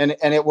 And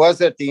it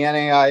was at the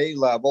NAIA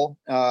level,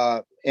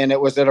 and it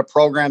was at a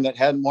program that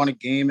hadn't won a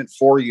game in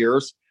 4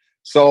 years.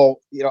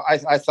 So,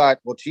 I thought,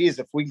 well, geez,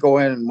 if we go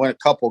in and win a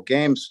couple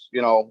games,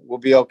 we'll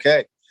be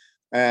okay.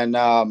 And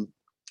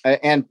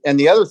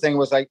the other thing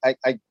was I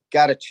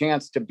got a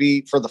chance to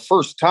be, for the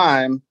first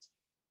time,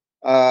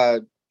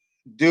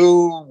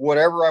 do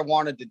whatever I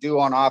wanted to do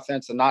on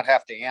offense and not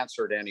have to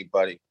answer to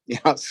anybody.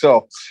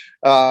 So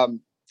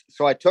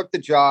I took the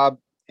job,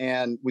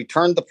 and we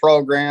turned the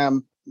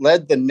program,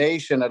 led the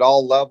nation at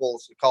all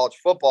levels of college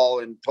football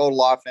in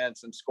total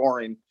offense and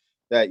scoring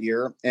that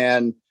year.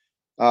 And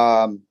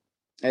I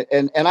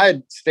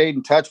had stayed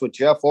in touch with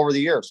Jeff over the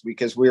years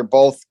because we were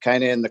both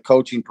kind of in the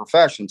coaching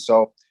profession.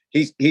 So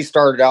he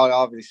started out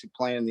obviously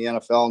playing in the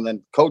NFL and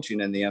then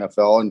coaching in the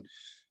NFL.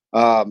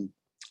 And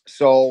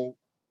so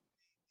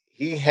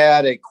he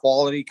had a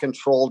quality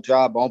control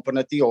job open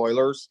at the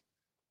Oilers,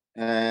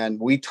 and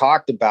we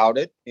talked about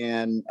it.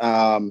 And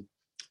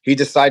he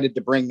decided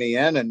to bring me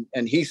in,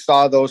 and he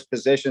saw those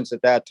positions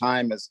at that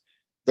time as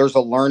there's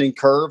a learning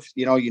curve.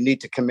 You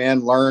need to come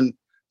in, learn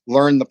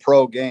the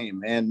pro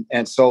game.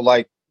 And so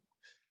like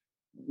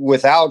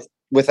without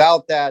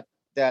that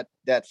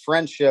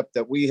friendship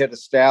that we had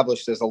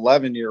established as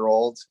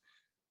 11-year-olds,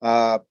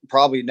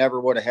 probably never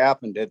would have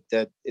happened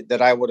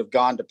that I would have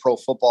gone to pro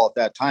football at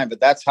that time. But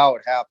that's how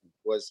it happened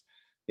was,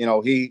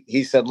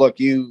 he said, look,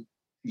 you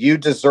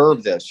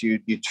deserve this. You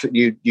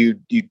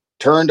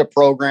turned a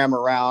program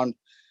around,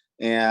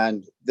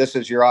 and this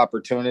is your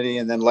opportunity.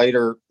 And then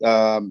later,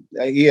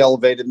 he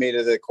elevated me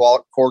to the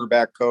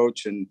quarterback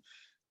coach, and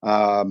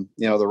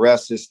the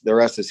rest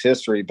is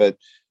history. But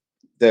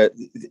the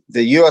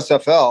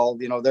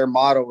USFL, their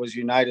motto was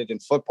united in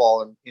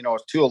football, and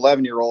 2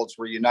 11-year-olds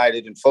were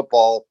united in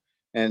football,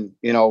 and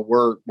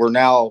we're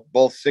now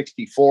both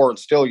 64 and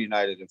still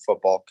united in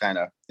football. Kind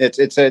of, it's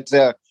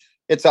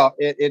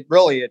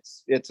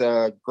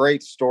a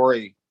great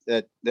story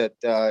that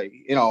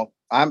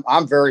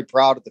I'm very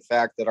proud of the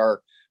fact that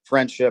our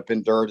friendship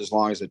endured as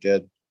long as it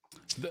did.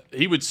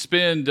 He would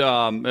spend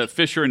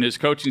Fisher and his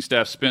coaching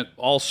staff spent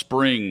all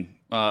spring,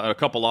 a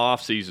couple of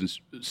off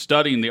seasons,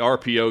 studying the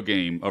RPO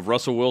game of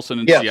Russell Wilson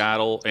in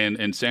Seattle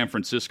and San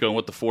Francisco and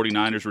what the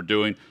 49ers were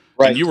doing.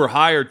 Right. And you were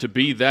hired to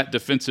be that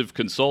defensive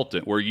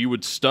consultant where you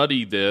would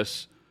study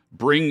this,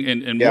 bring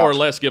and more or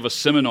less give a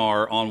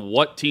seminar on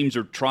what teams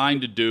are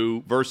trying to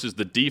do versus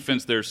the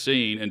defense they're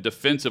seeing, and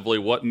defensively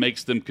what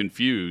makes them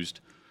confused.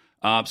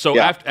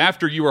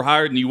 After you were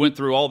hired and you went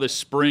through all this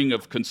spring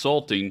of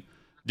consulting,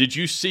 did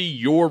you see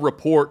your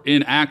report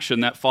in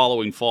action that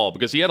following fall?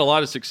 Because he had a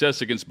lot of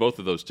success against both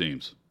of those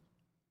teams.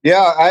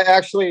 Yeah,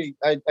 I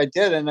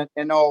did. And,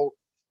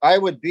 I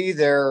would be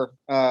there.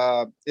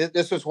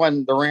 This was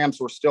when the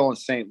Rams were still in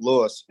St.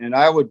 Louis, and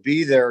I would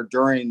be there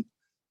during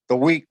the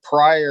week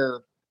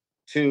prior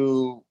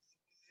to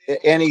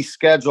any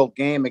scheduled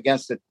game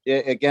against an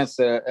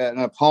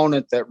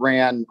opponent that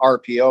ran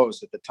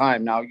RPOs at the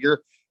time. Now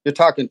you're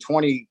talking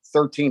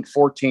 2013,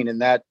 14 in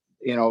that,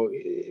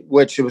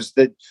 which was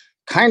the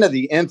kind of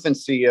the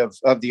infancy of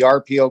the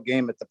RPO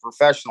game at the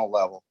professional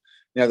level.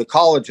 The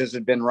colleges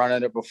had been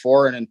running it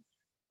before. And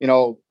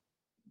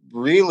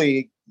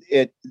really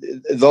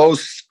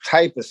those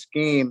type of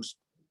schemes,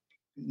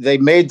 they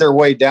made their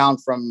way down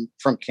from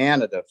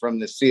Canada, from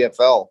the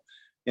CFL,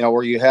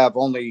 where you have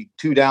only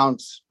 2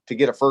 downs to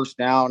get a first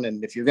down.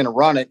 And if you're going to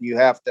run it, you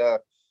have to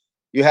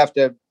have,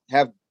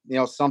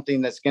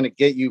 something that's going to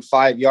get you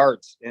 5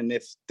 yards. And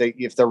if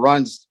the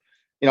runs,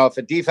 if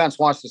a defense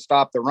wants to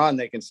stop the run,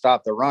 they can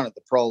stop the run at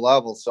the pro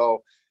level.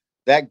 So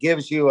that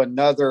gives you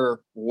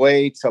another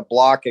way to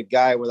block a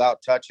guy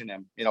without touching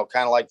him,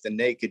 kind of like the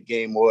naked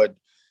game would.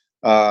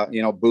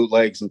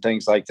 bootlegs and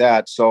things like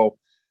that. So,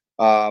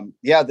 I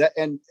did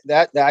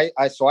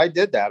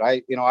that.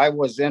 I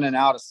was in and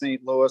out of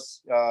St.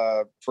 Louis,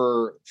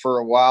 for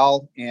a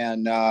while.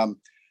 And,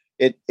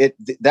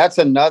 that's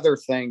another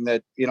thing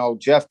that,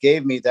 Jeff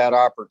gave me that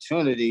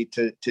opportunity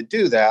to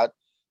do that.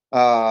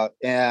 But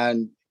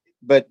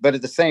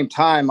at the same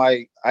time,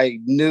 I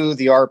knew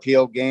the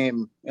RPO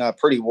game,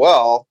 pretty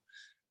well.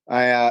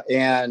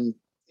 And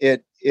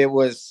it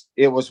was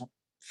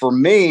for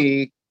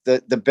me,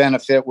 the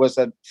benefit was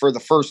that for the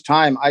first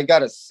time, I got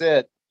to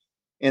sit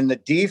in the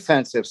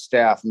defensive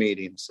staff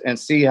meetings and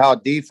see how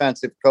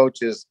defensive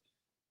coaches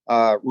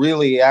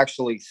really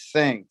actually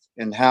think,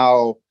 and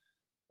how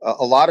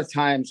a lot of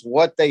times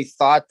what they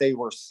thought they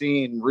were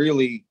seeing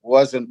really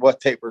wasn't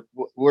what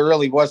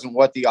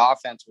the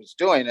offense was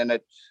doing. And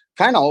it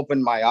kind of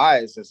opened my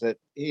eyes, is that,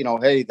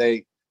 hey,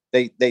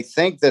 they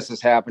think this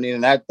is happening,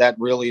 and that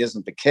really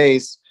isn't the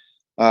case.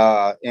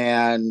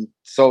 And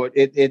so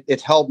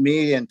it helped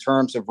me in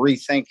terms of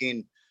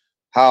rethinking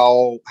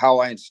how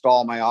I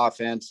install my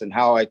offense and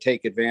how I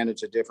take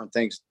advantage of different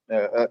things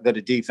that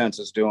a defense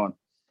is doing.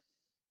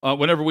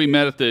 Whenever we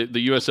met at the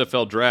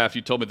USFL draft,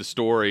 you told me the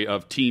story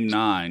of Team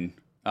 9.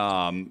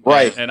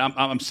 Right. And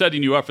I'm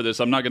setting you up for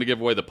this. I'm not going to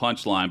give away the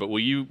punchline, but will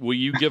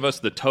you give us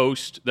the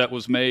toast that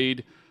was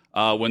made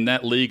when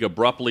that league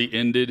abruptly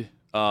ended,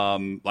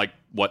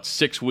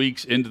 6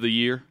 weeks into the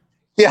year?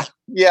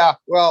 Yeah.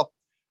 Well,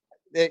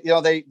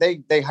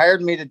 they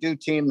hired me to do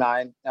Team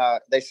 9.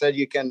 They said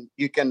you can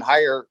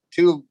hire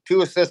two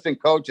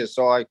assistant coaches.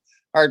 So I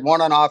hired one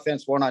on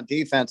offense, one on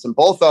defense, and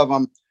both of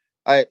them,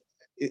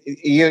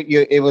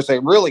 it was a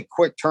really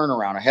quick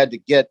turnaround. I had to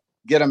get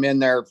them in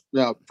there,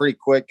 pretty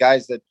quick.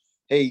 Guys that,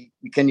 hey,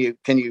 can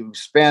you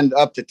spend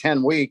up to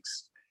 10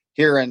 weeks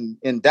here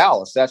in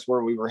Dallas? That's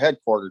where we were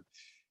headquartered.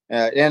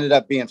 It ended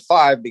up being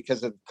 5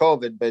 because of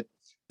COVID, but.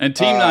 And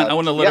Team 9, I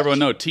want to let everyone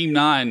know, Team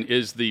 9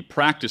 is the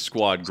practice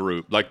squad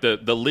group. Like the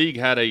league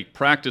had a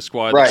practice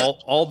squad. Right.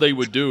 All they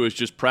would do is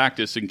just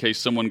practice in case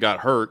someone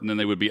got hurt, and then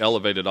they would be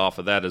elevated off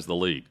of that as the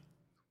league.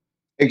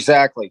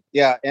 Exactly.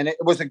 Yeah. And it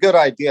was a good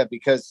idea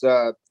because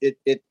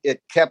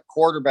it kept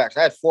quarterbacks.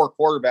 I had 4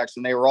 quarterbacks,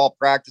 and they were all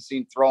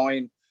practicing,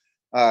 throwing,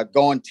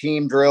 going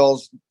team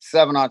drills,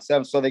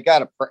 7-on-7. So they got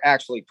to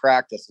actually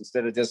practice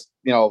instead of just,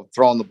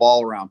 throwing the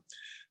ball around.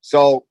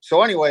 So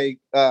anyway,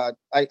 I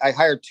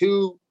hired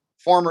 2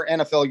 former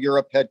NFL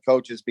Europe head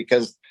coaches,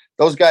 because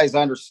those guys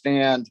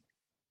understand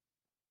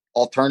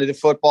alternative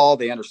football.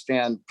 They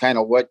understand kind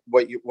of what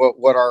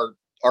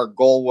our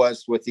goal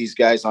was with these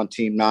guys on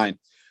Team 9.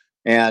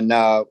 And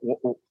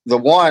the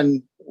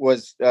one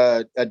was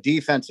a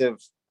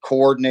defensive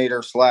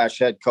coordinator /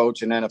 head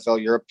coach in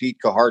NFL Europe, Pete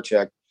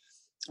Kaharchek.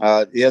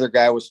 The other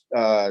guy was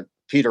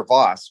Peter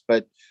Voss.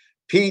 But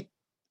Pete,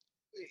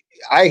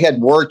 I had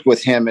worked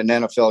with him in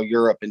NFL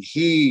Europe, and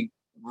he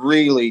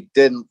really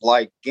didn't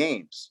like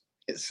games.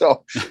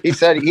 So he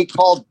said he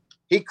called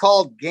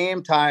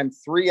game time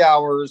 3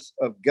 hours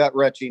of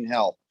gut-wrenching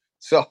hell.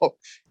 So,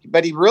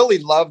 but he really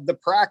loved the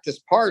practice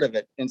part of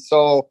it. And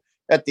so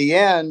at the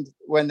end,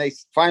 when they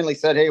finally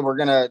said, "Hey, we're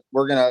gonna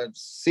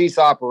cease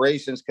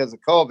operations because of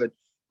COVID,"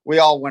 we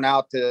all went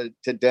out to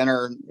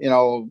dinner,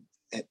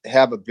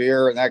 have a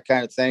beer and that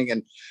kind of thing.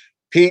 And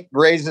Pete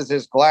raises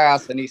his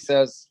glass and he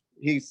says,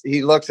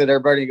 he looks at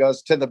everybody and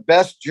goes, "To the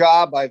best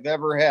job I've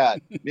ever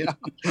had,"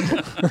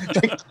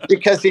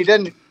 because he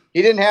didn't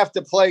have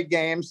to play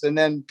games. And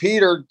then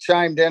Peter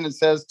chimed in and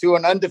says, "To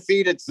an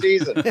undefeated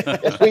season."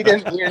 we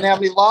didn't have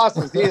any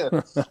losses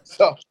either.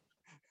 So.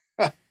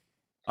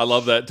 I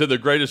love that. To the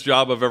greatest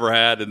job I've ever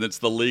had, and it's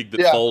the league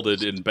that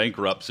folded in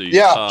bankruptcy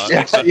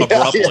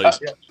abruptly.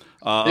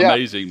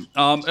 Amazing.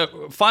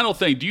 Final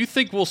thing, do you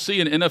think we'll see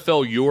an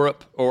NFL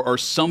Europe or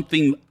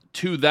something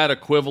to that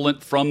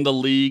equivalent from the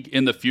league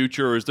in the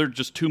future, or is there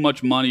just too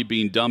much money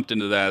being dumped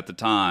into that at the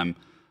time,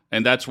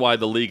 and that's why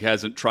the league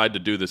hasn't tried to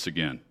do this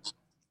again?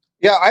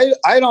 Yeah,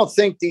 I don't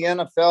think the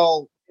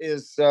NFL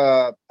is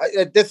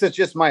this is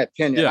just my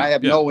opinion. I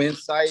have no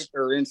insight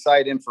or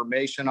inside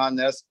information on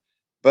this.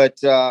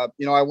 But, I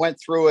went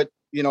through it,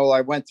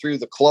 I went through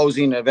the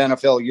closing of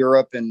NFL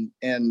Europe and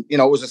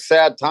it was a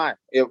sad time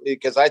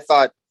because I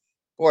thought,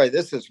 boy,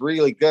 this is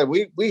really good.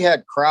 We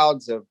had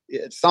crowds of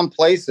some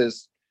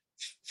places,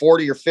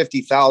 40 or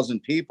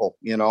 50,000 people,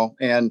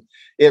 and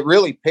it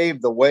really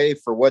paved the way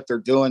for what they're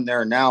doing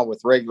there now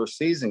with regular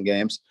season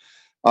games.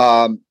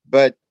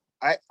 But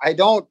I'm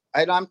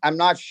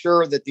not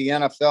sure that the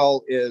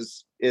NFL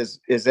is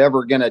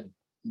ever going to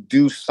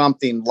do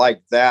something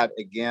like that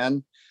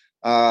again.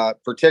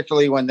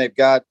 Particularly when they've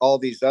got all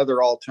these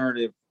other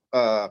alternative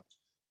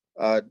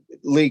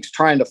leagues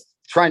trying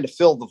to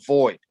fill the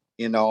void,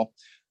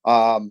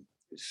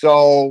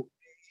 So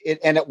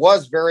it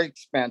was very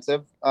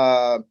expensive,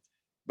 but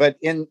but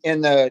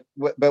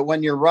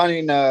when you're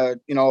running, at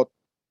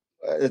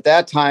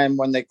that time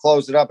when they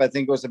closed it up, I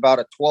think it was about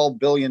a $12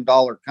 billion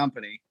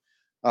company.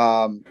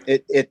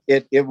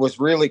 It was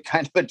really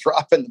kind of a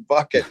drop in the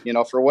bucket,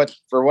 for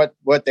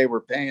what they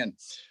were paying.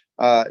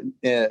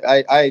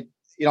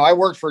 I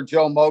worked for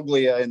Joe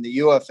Moglia in the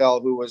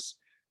UFL, who was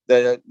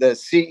the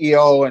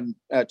CEO and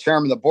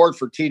chairman of the board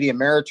for TD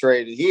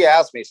Ameritrade. And he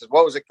asked me, he said,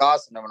 what was it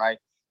costing him? And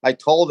I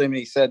told him, and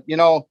he said,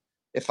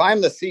 if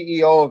I'm the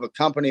CEO of a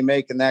company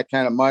making that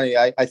kind of money,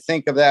 I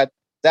think of that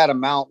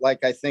amount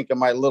like I think of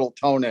my little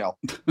toenail,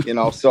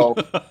 so,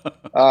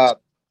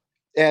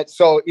 and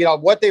so,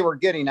 what they were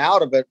getting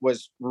out of it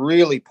was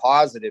really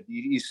positive.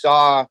 You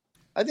saw,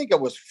 I think it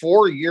was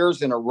 4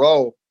 years in a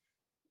row,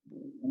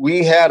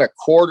 we had a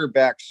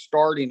quarterback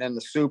starting in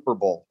the Super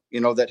Bowl,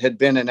 that had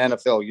been in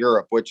NFL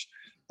Europe, which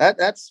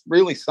that's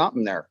really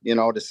something there,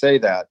 to say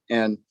that.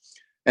 And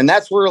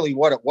that's really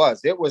what it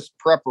was. It was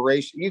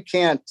preparation. You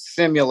can't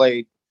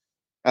simulate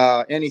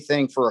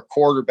anything for a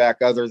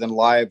quarterback other than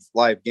live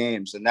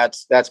games. And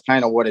that's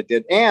kind of what it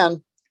did.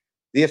 And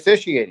the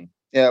officiating.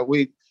 Yeah,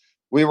 we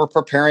were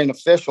preparing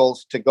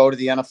officials to go to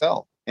the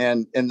NFL.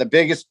 And the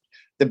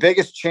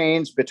biggest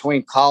change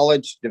between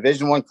college,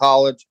 Division I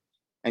college,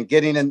 and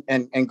getting in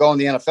and going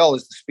to the NFL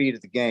is the speed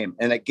of the game.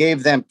 And it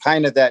gave them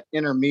kind of that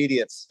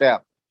intermediate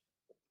step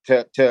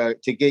to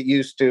get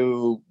used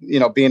to,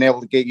 being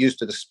able to get used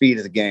to the speed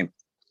of the game.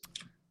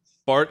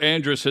 Bart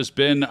Andrus has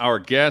been our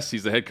guest.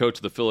 He's the head coach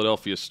of the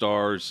Philadelphia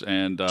Stars,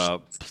 and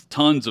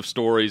tons of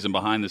stories and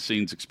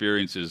behind-the-scenes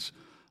experiences.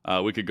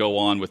 We could go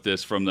on with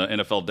this from the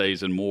NFL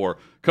days and more.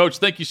 Coach,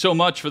 thank you so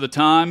much for the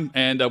time,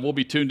 and we'll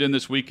be tuned in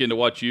this weekend to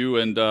watch you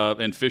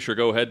and Fisher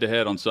go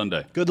head-to-head on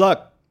Sunday. Good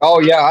luck. Oh,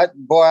 yeah.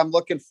 I'm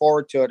looking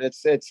forward to it.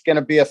 It's going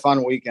to be a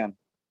fun weekend.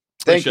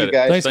 Thank you,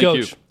 guys. Thanks, Thank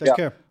Coach. you. Take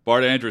care.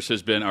 Bart Andrus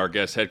has been our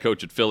guest, head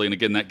coach at Philly. And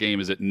again, that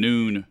game is at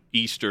noon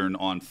Eastern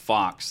on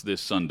Fox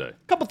this Sunday.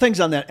 A couple things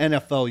on that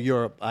NFL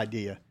Europe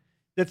idea.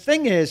 The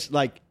thing is,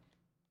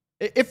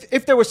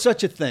 if there was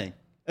such a thing,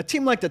 a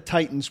team like the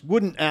Titans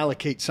wouldn't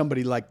allocate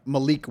somebody like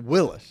Malik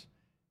Willis.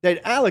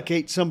 They'd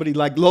allocate somebody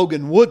like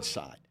Logan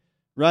Woodside,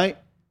 right?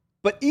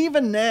 But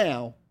even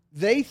now,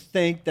 they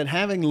think that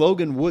having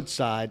Logan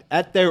Woodside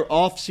at their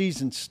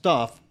offseason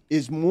stuff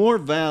is more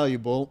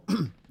valuable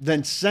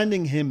than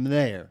sending him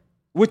there,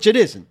 which it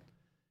isn't.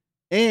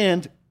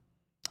 And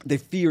they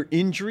fear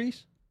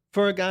injuries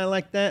for a guy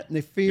like that, and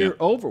they fear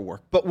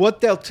overwork. But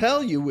what they'll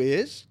tell you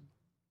is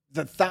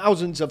the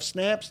thousands of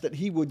snaps that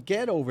he would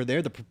get over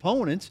there, the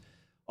proponents,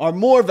 are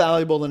more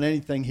valuable than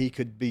anything he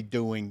could be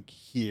doing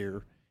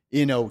here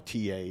in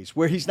OTAs,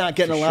 where he's not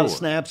getting a lot of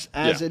snaps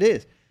as it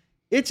is.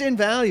 It's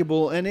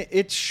invaluable, and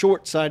it's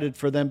short-sighted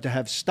for them to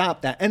have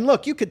stopped that. And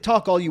look, you could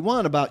talk all you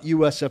want about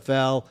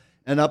USFL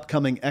and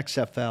upcoming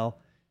XFL.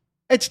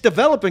 It's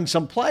developing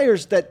some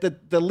players that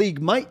the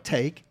league might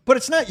take, but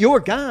it's not your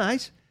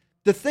guys.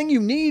 The thing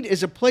you need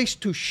is a place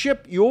to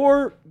ship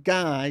your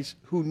guys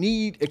who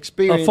need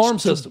experience, a farm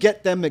to system.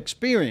 get them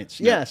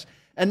experience. Yes,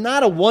 and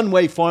not a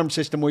one-way farm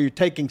system where you're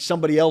taking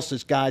somebody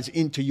else's guys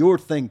into your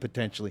thing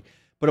potentially,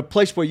 but a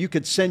place where you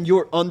could send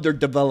your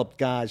underdeveloped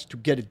guys to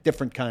get a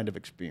different kind of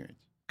experience.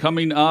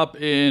 Coming up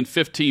in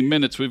 15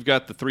 minutes, we've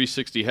got the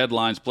 360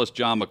 headlines plus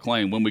John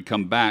McClain. When we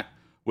come back,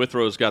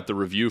 Withrow's got the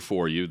review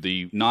for you,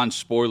 the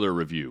non-spoiler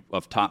review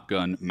of Top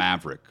Gun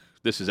Maverick.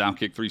 This is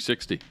Outkick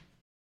 360.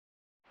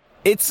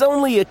 It's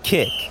only a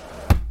kick,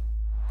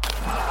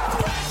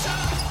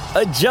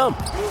 a jump,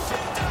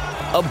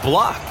 a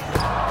block.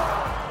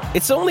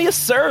 It's only a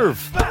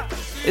serve.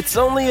 It's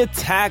only a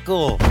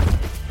tackle,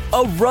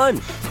 a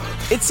run.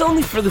 It's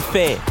only for the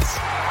fans.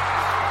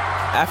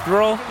 After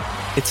all,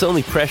 it's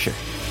only pressure.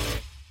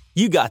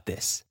 You got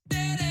this.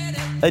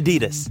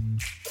 Adidas.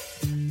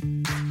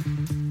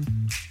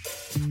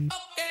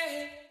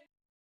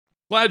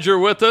 Glad you're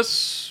with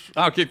us.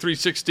 Outkick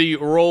 360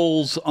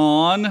 rolls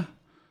on.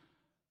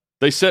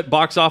 They set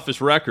box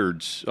office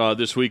records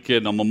this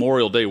weekend on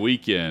Memorial Day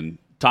weekend.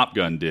 Top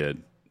Gun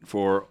did,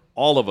 for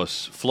all of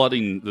us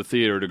flooding the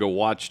theater to go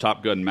watch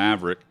Top Gun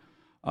Maverick.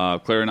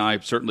 Claire and I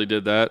certainly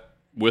did that.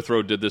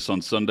 Withrow did this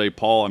on Sunday.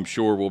 Paul, I'm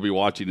sure, will be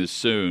watching this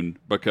soon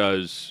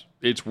because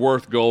it's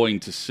worth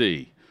going to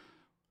see.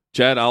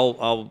 Chad,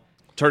 I'll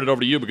turn it over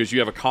to you because you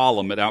have a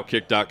column at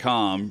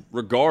Outkick.com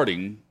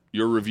regarding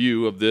your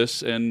review of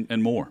this and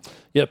more.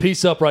 Yeah,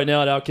 piece up right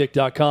now at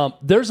Outkick.com.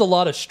 There's a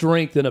lot of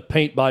strength in a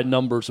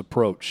paint-by-numbers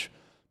approach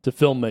to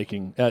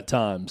filmmaking at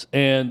times.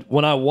 And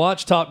when I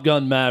watch Top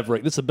Gun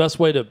Maverick, this is the best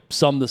way to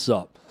sum this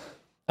up.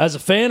 As a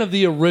fan of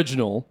the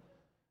original,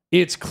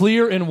 it's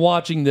clear in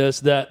watching this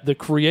that the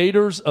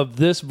creators of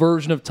this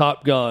version of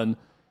Top Gun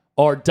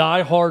are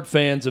diehard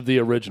fans of the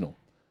original.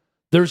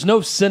 There's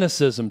no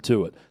cynicism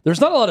to it.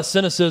 There's not a lot of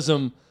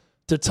cynicism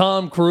to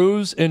Tom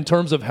Cruise in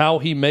terms of how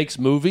he makes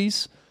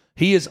movies.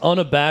 He is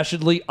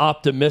unabashedly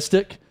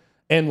optimistic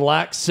and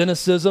lacks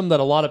cynicism that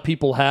a lot of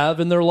people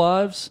have in their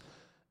lives.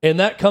 And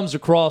that comes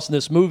across in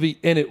this movie,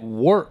 and it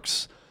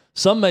works.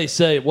 Some may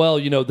say, well,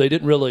 they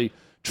didn't really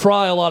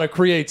try a lot of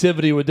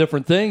creativity with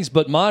different things.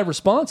 But my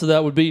response to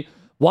that would be,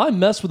 why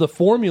mess with a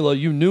formula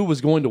you knew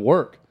was going to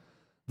work?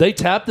 They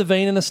tap the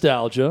vein of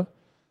nostalgia.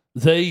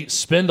 They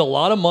spend a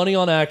lot of money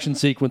on action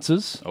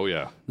sequences. Oh,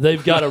 yeah.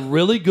 They've got a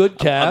really good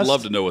cast. I'd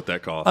love to know what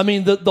that costs. I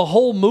mean, the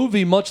whole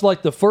movie, much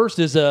like the first,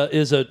 is a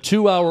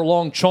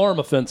 2-hour-long charm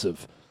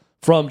offensive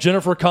From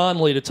Jennifer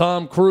Connelly to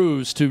Tom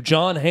Cruise to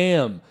John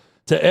Hamm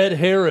to Ed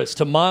Harris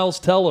to Miles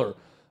Teller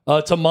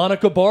to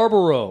Monica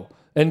Barbaro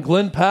and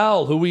Glenn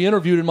Powell, who we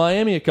interviewed in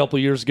Miami a couple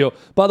of years ago.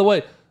 By the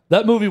way,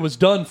 that movie was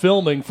done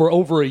filming for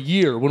over a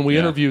year when we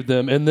interviewed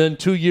them, and then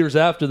 2 years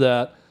after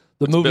that,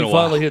 the movie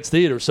finally hits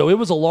theaters. So it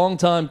was a long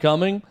time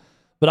coming,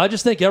 but I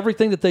just think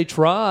everything that they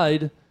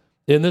tried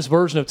in this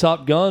version of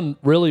Top Gun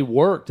really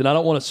worked, and I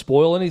don't want to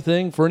spoil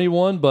anything for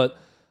anyone, but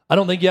I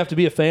don't think you have to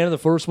be a fan of the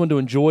first one to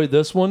enjoy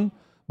this one,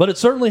 but it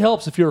certainly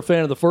helps if you're a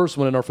fan of the first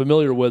one and are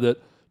familiar with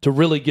it to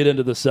really get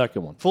into the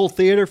second one. Full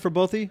theater for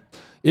both of you?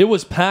 It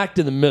was packed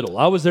in the middle.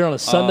 I was there on a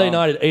Sunday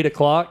night at 8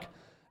 o'clock,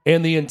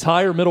 and the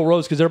entire middle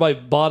rows, because everybody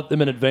bought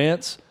them in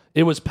advance,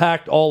 it was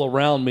packed all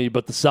around me,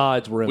 but the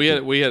sides were empty.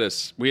 We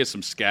had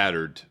some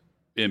scattered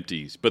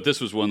empties, but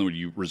this was one where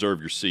you reserve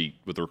your seat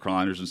with the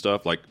recliners and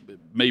stuff, like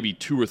maybe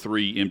 2 or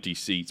 3 empty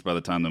seats by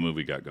the time the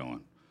movie got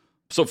going.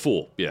 So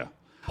full, yeah.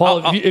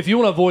 Paul, if you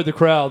want to avoid the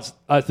crowds,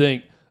 I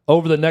think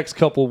over the next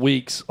couple of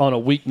weeks on a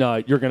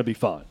weeknight, you're going to be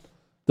fine.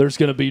 There's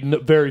going to be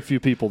very few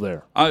people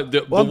there. I'm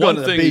going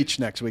to the beach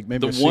next week.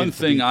 Maybe the one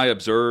thing I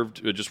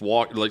observed, just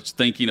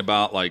thinking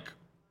about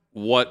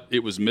what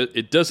it was,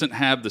 it doesn't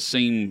have the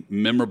same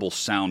memorable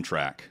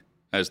soundtrack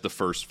as the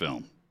first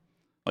film.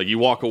 Like you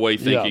walk away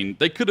thinking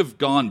they could have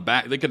gone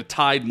back, they could have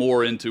tied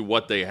more into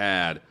what they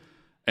had,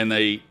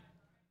 and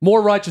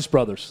more Righteous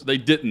Brothers. They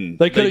didn't.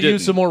 They could have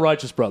used some more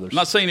Righteous Brothers. I'm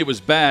not saying it was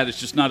bad. It's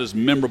just not as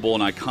memorable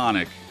and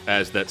iconic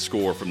as that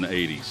score from the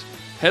 80s.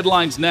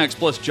 Headlines next,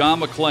 plus John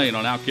McClain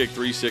on Outkick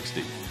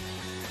 360.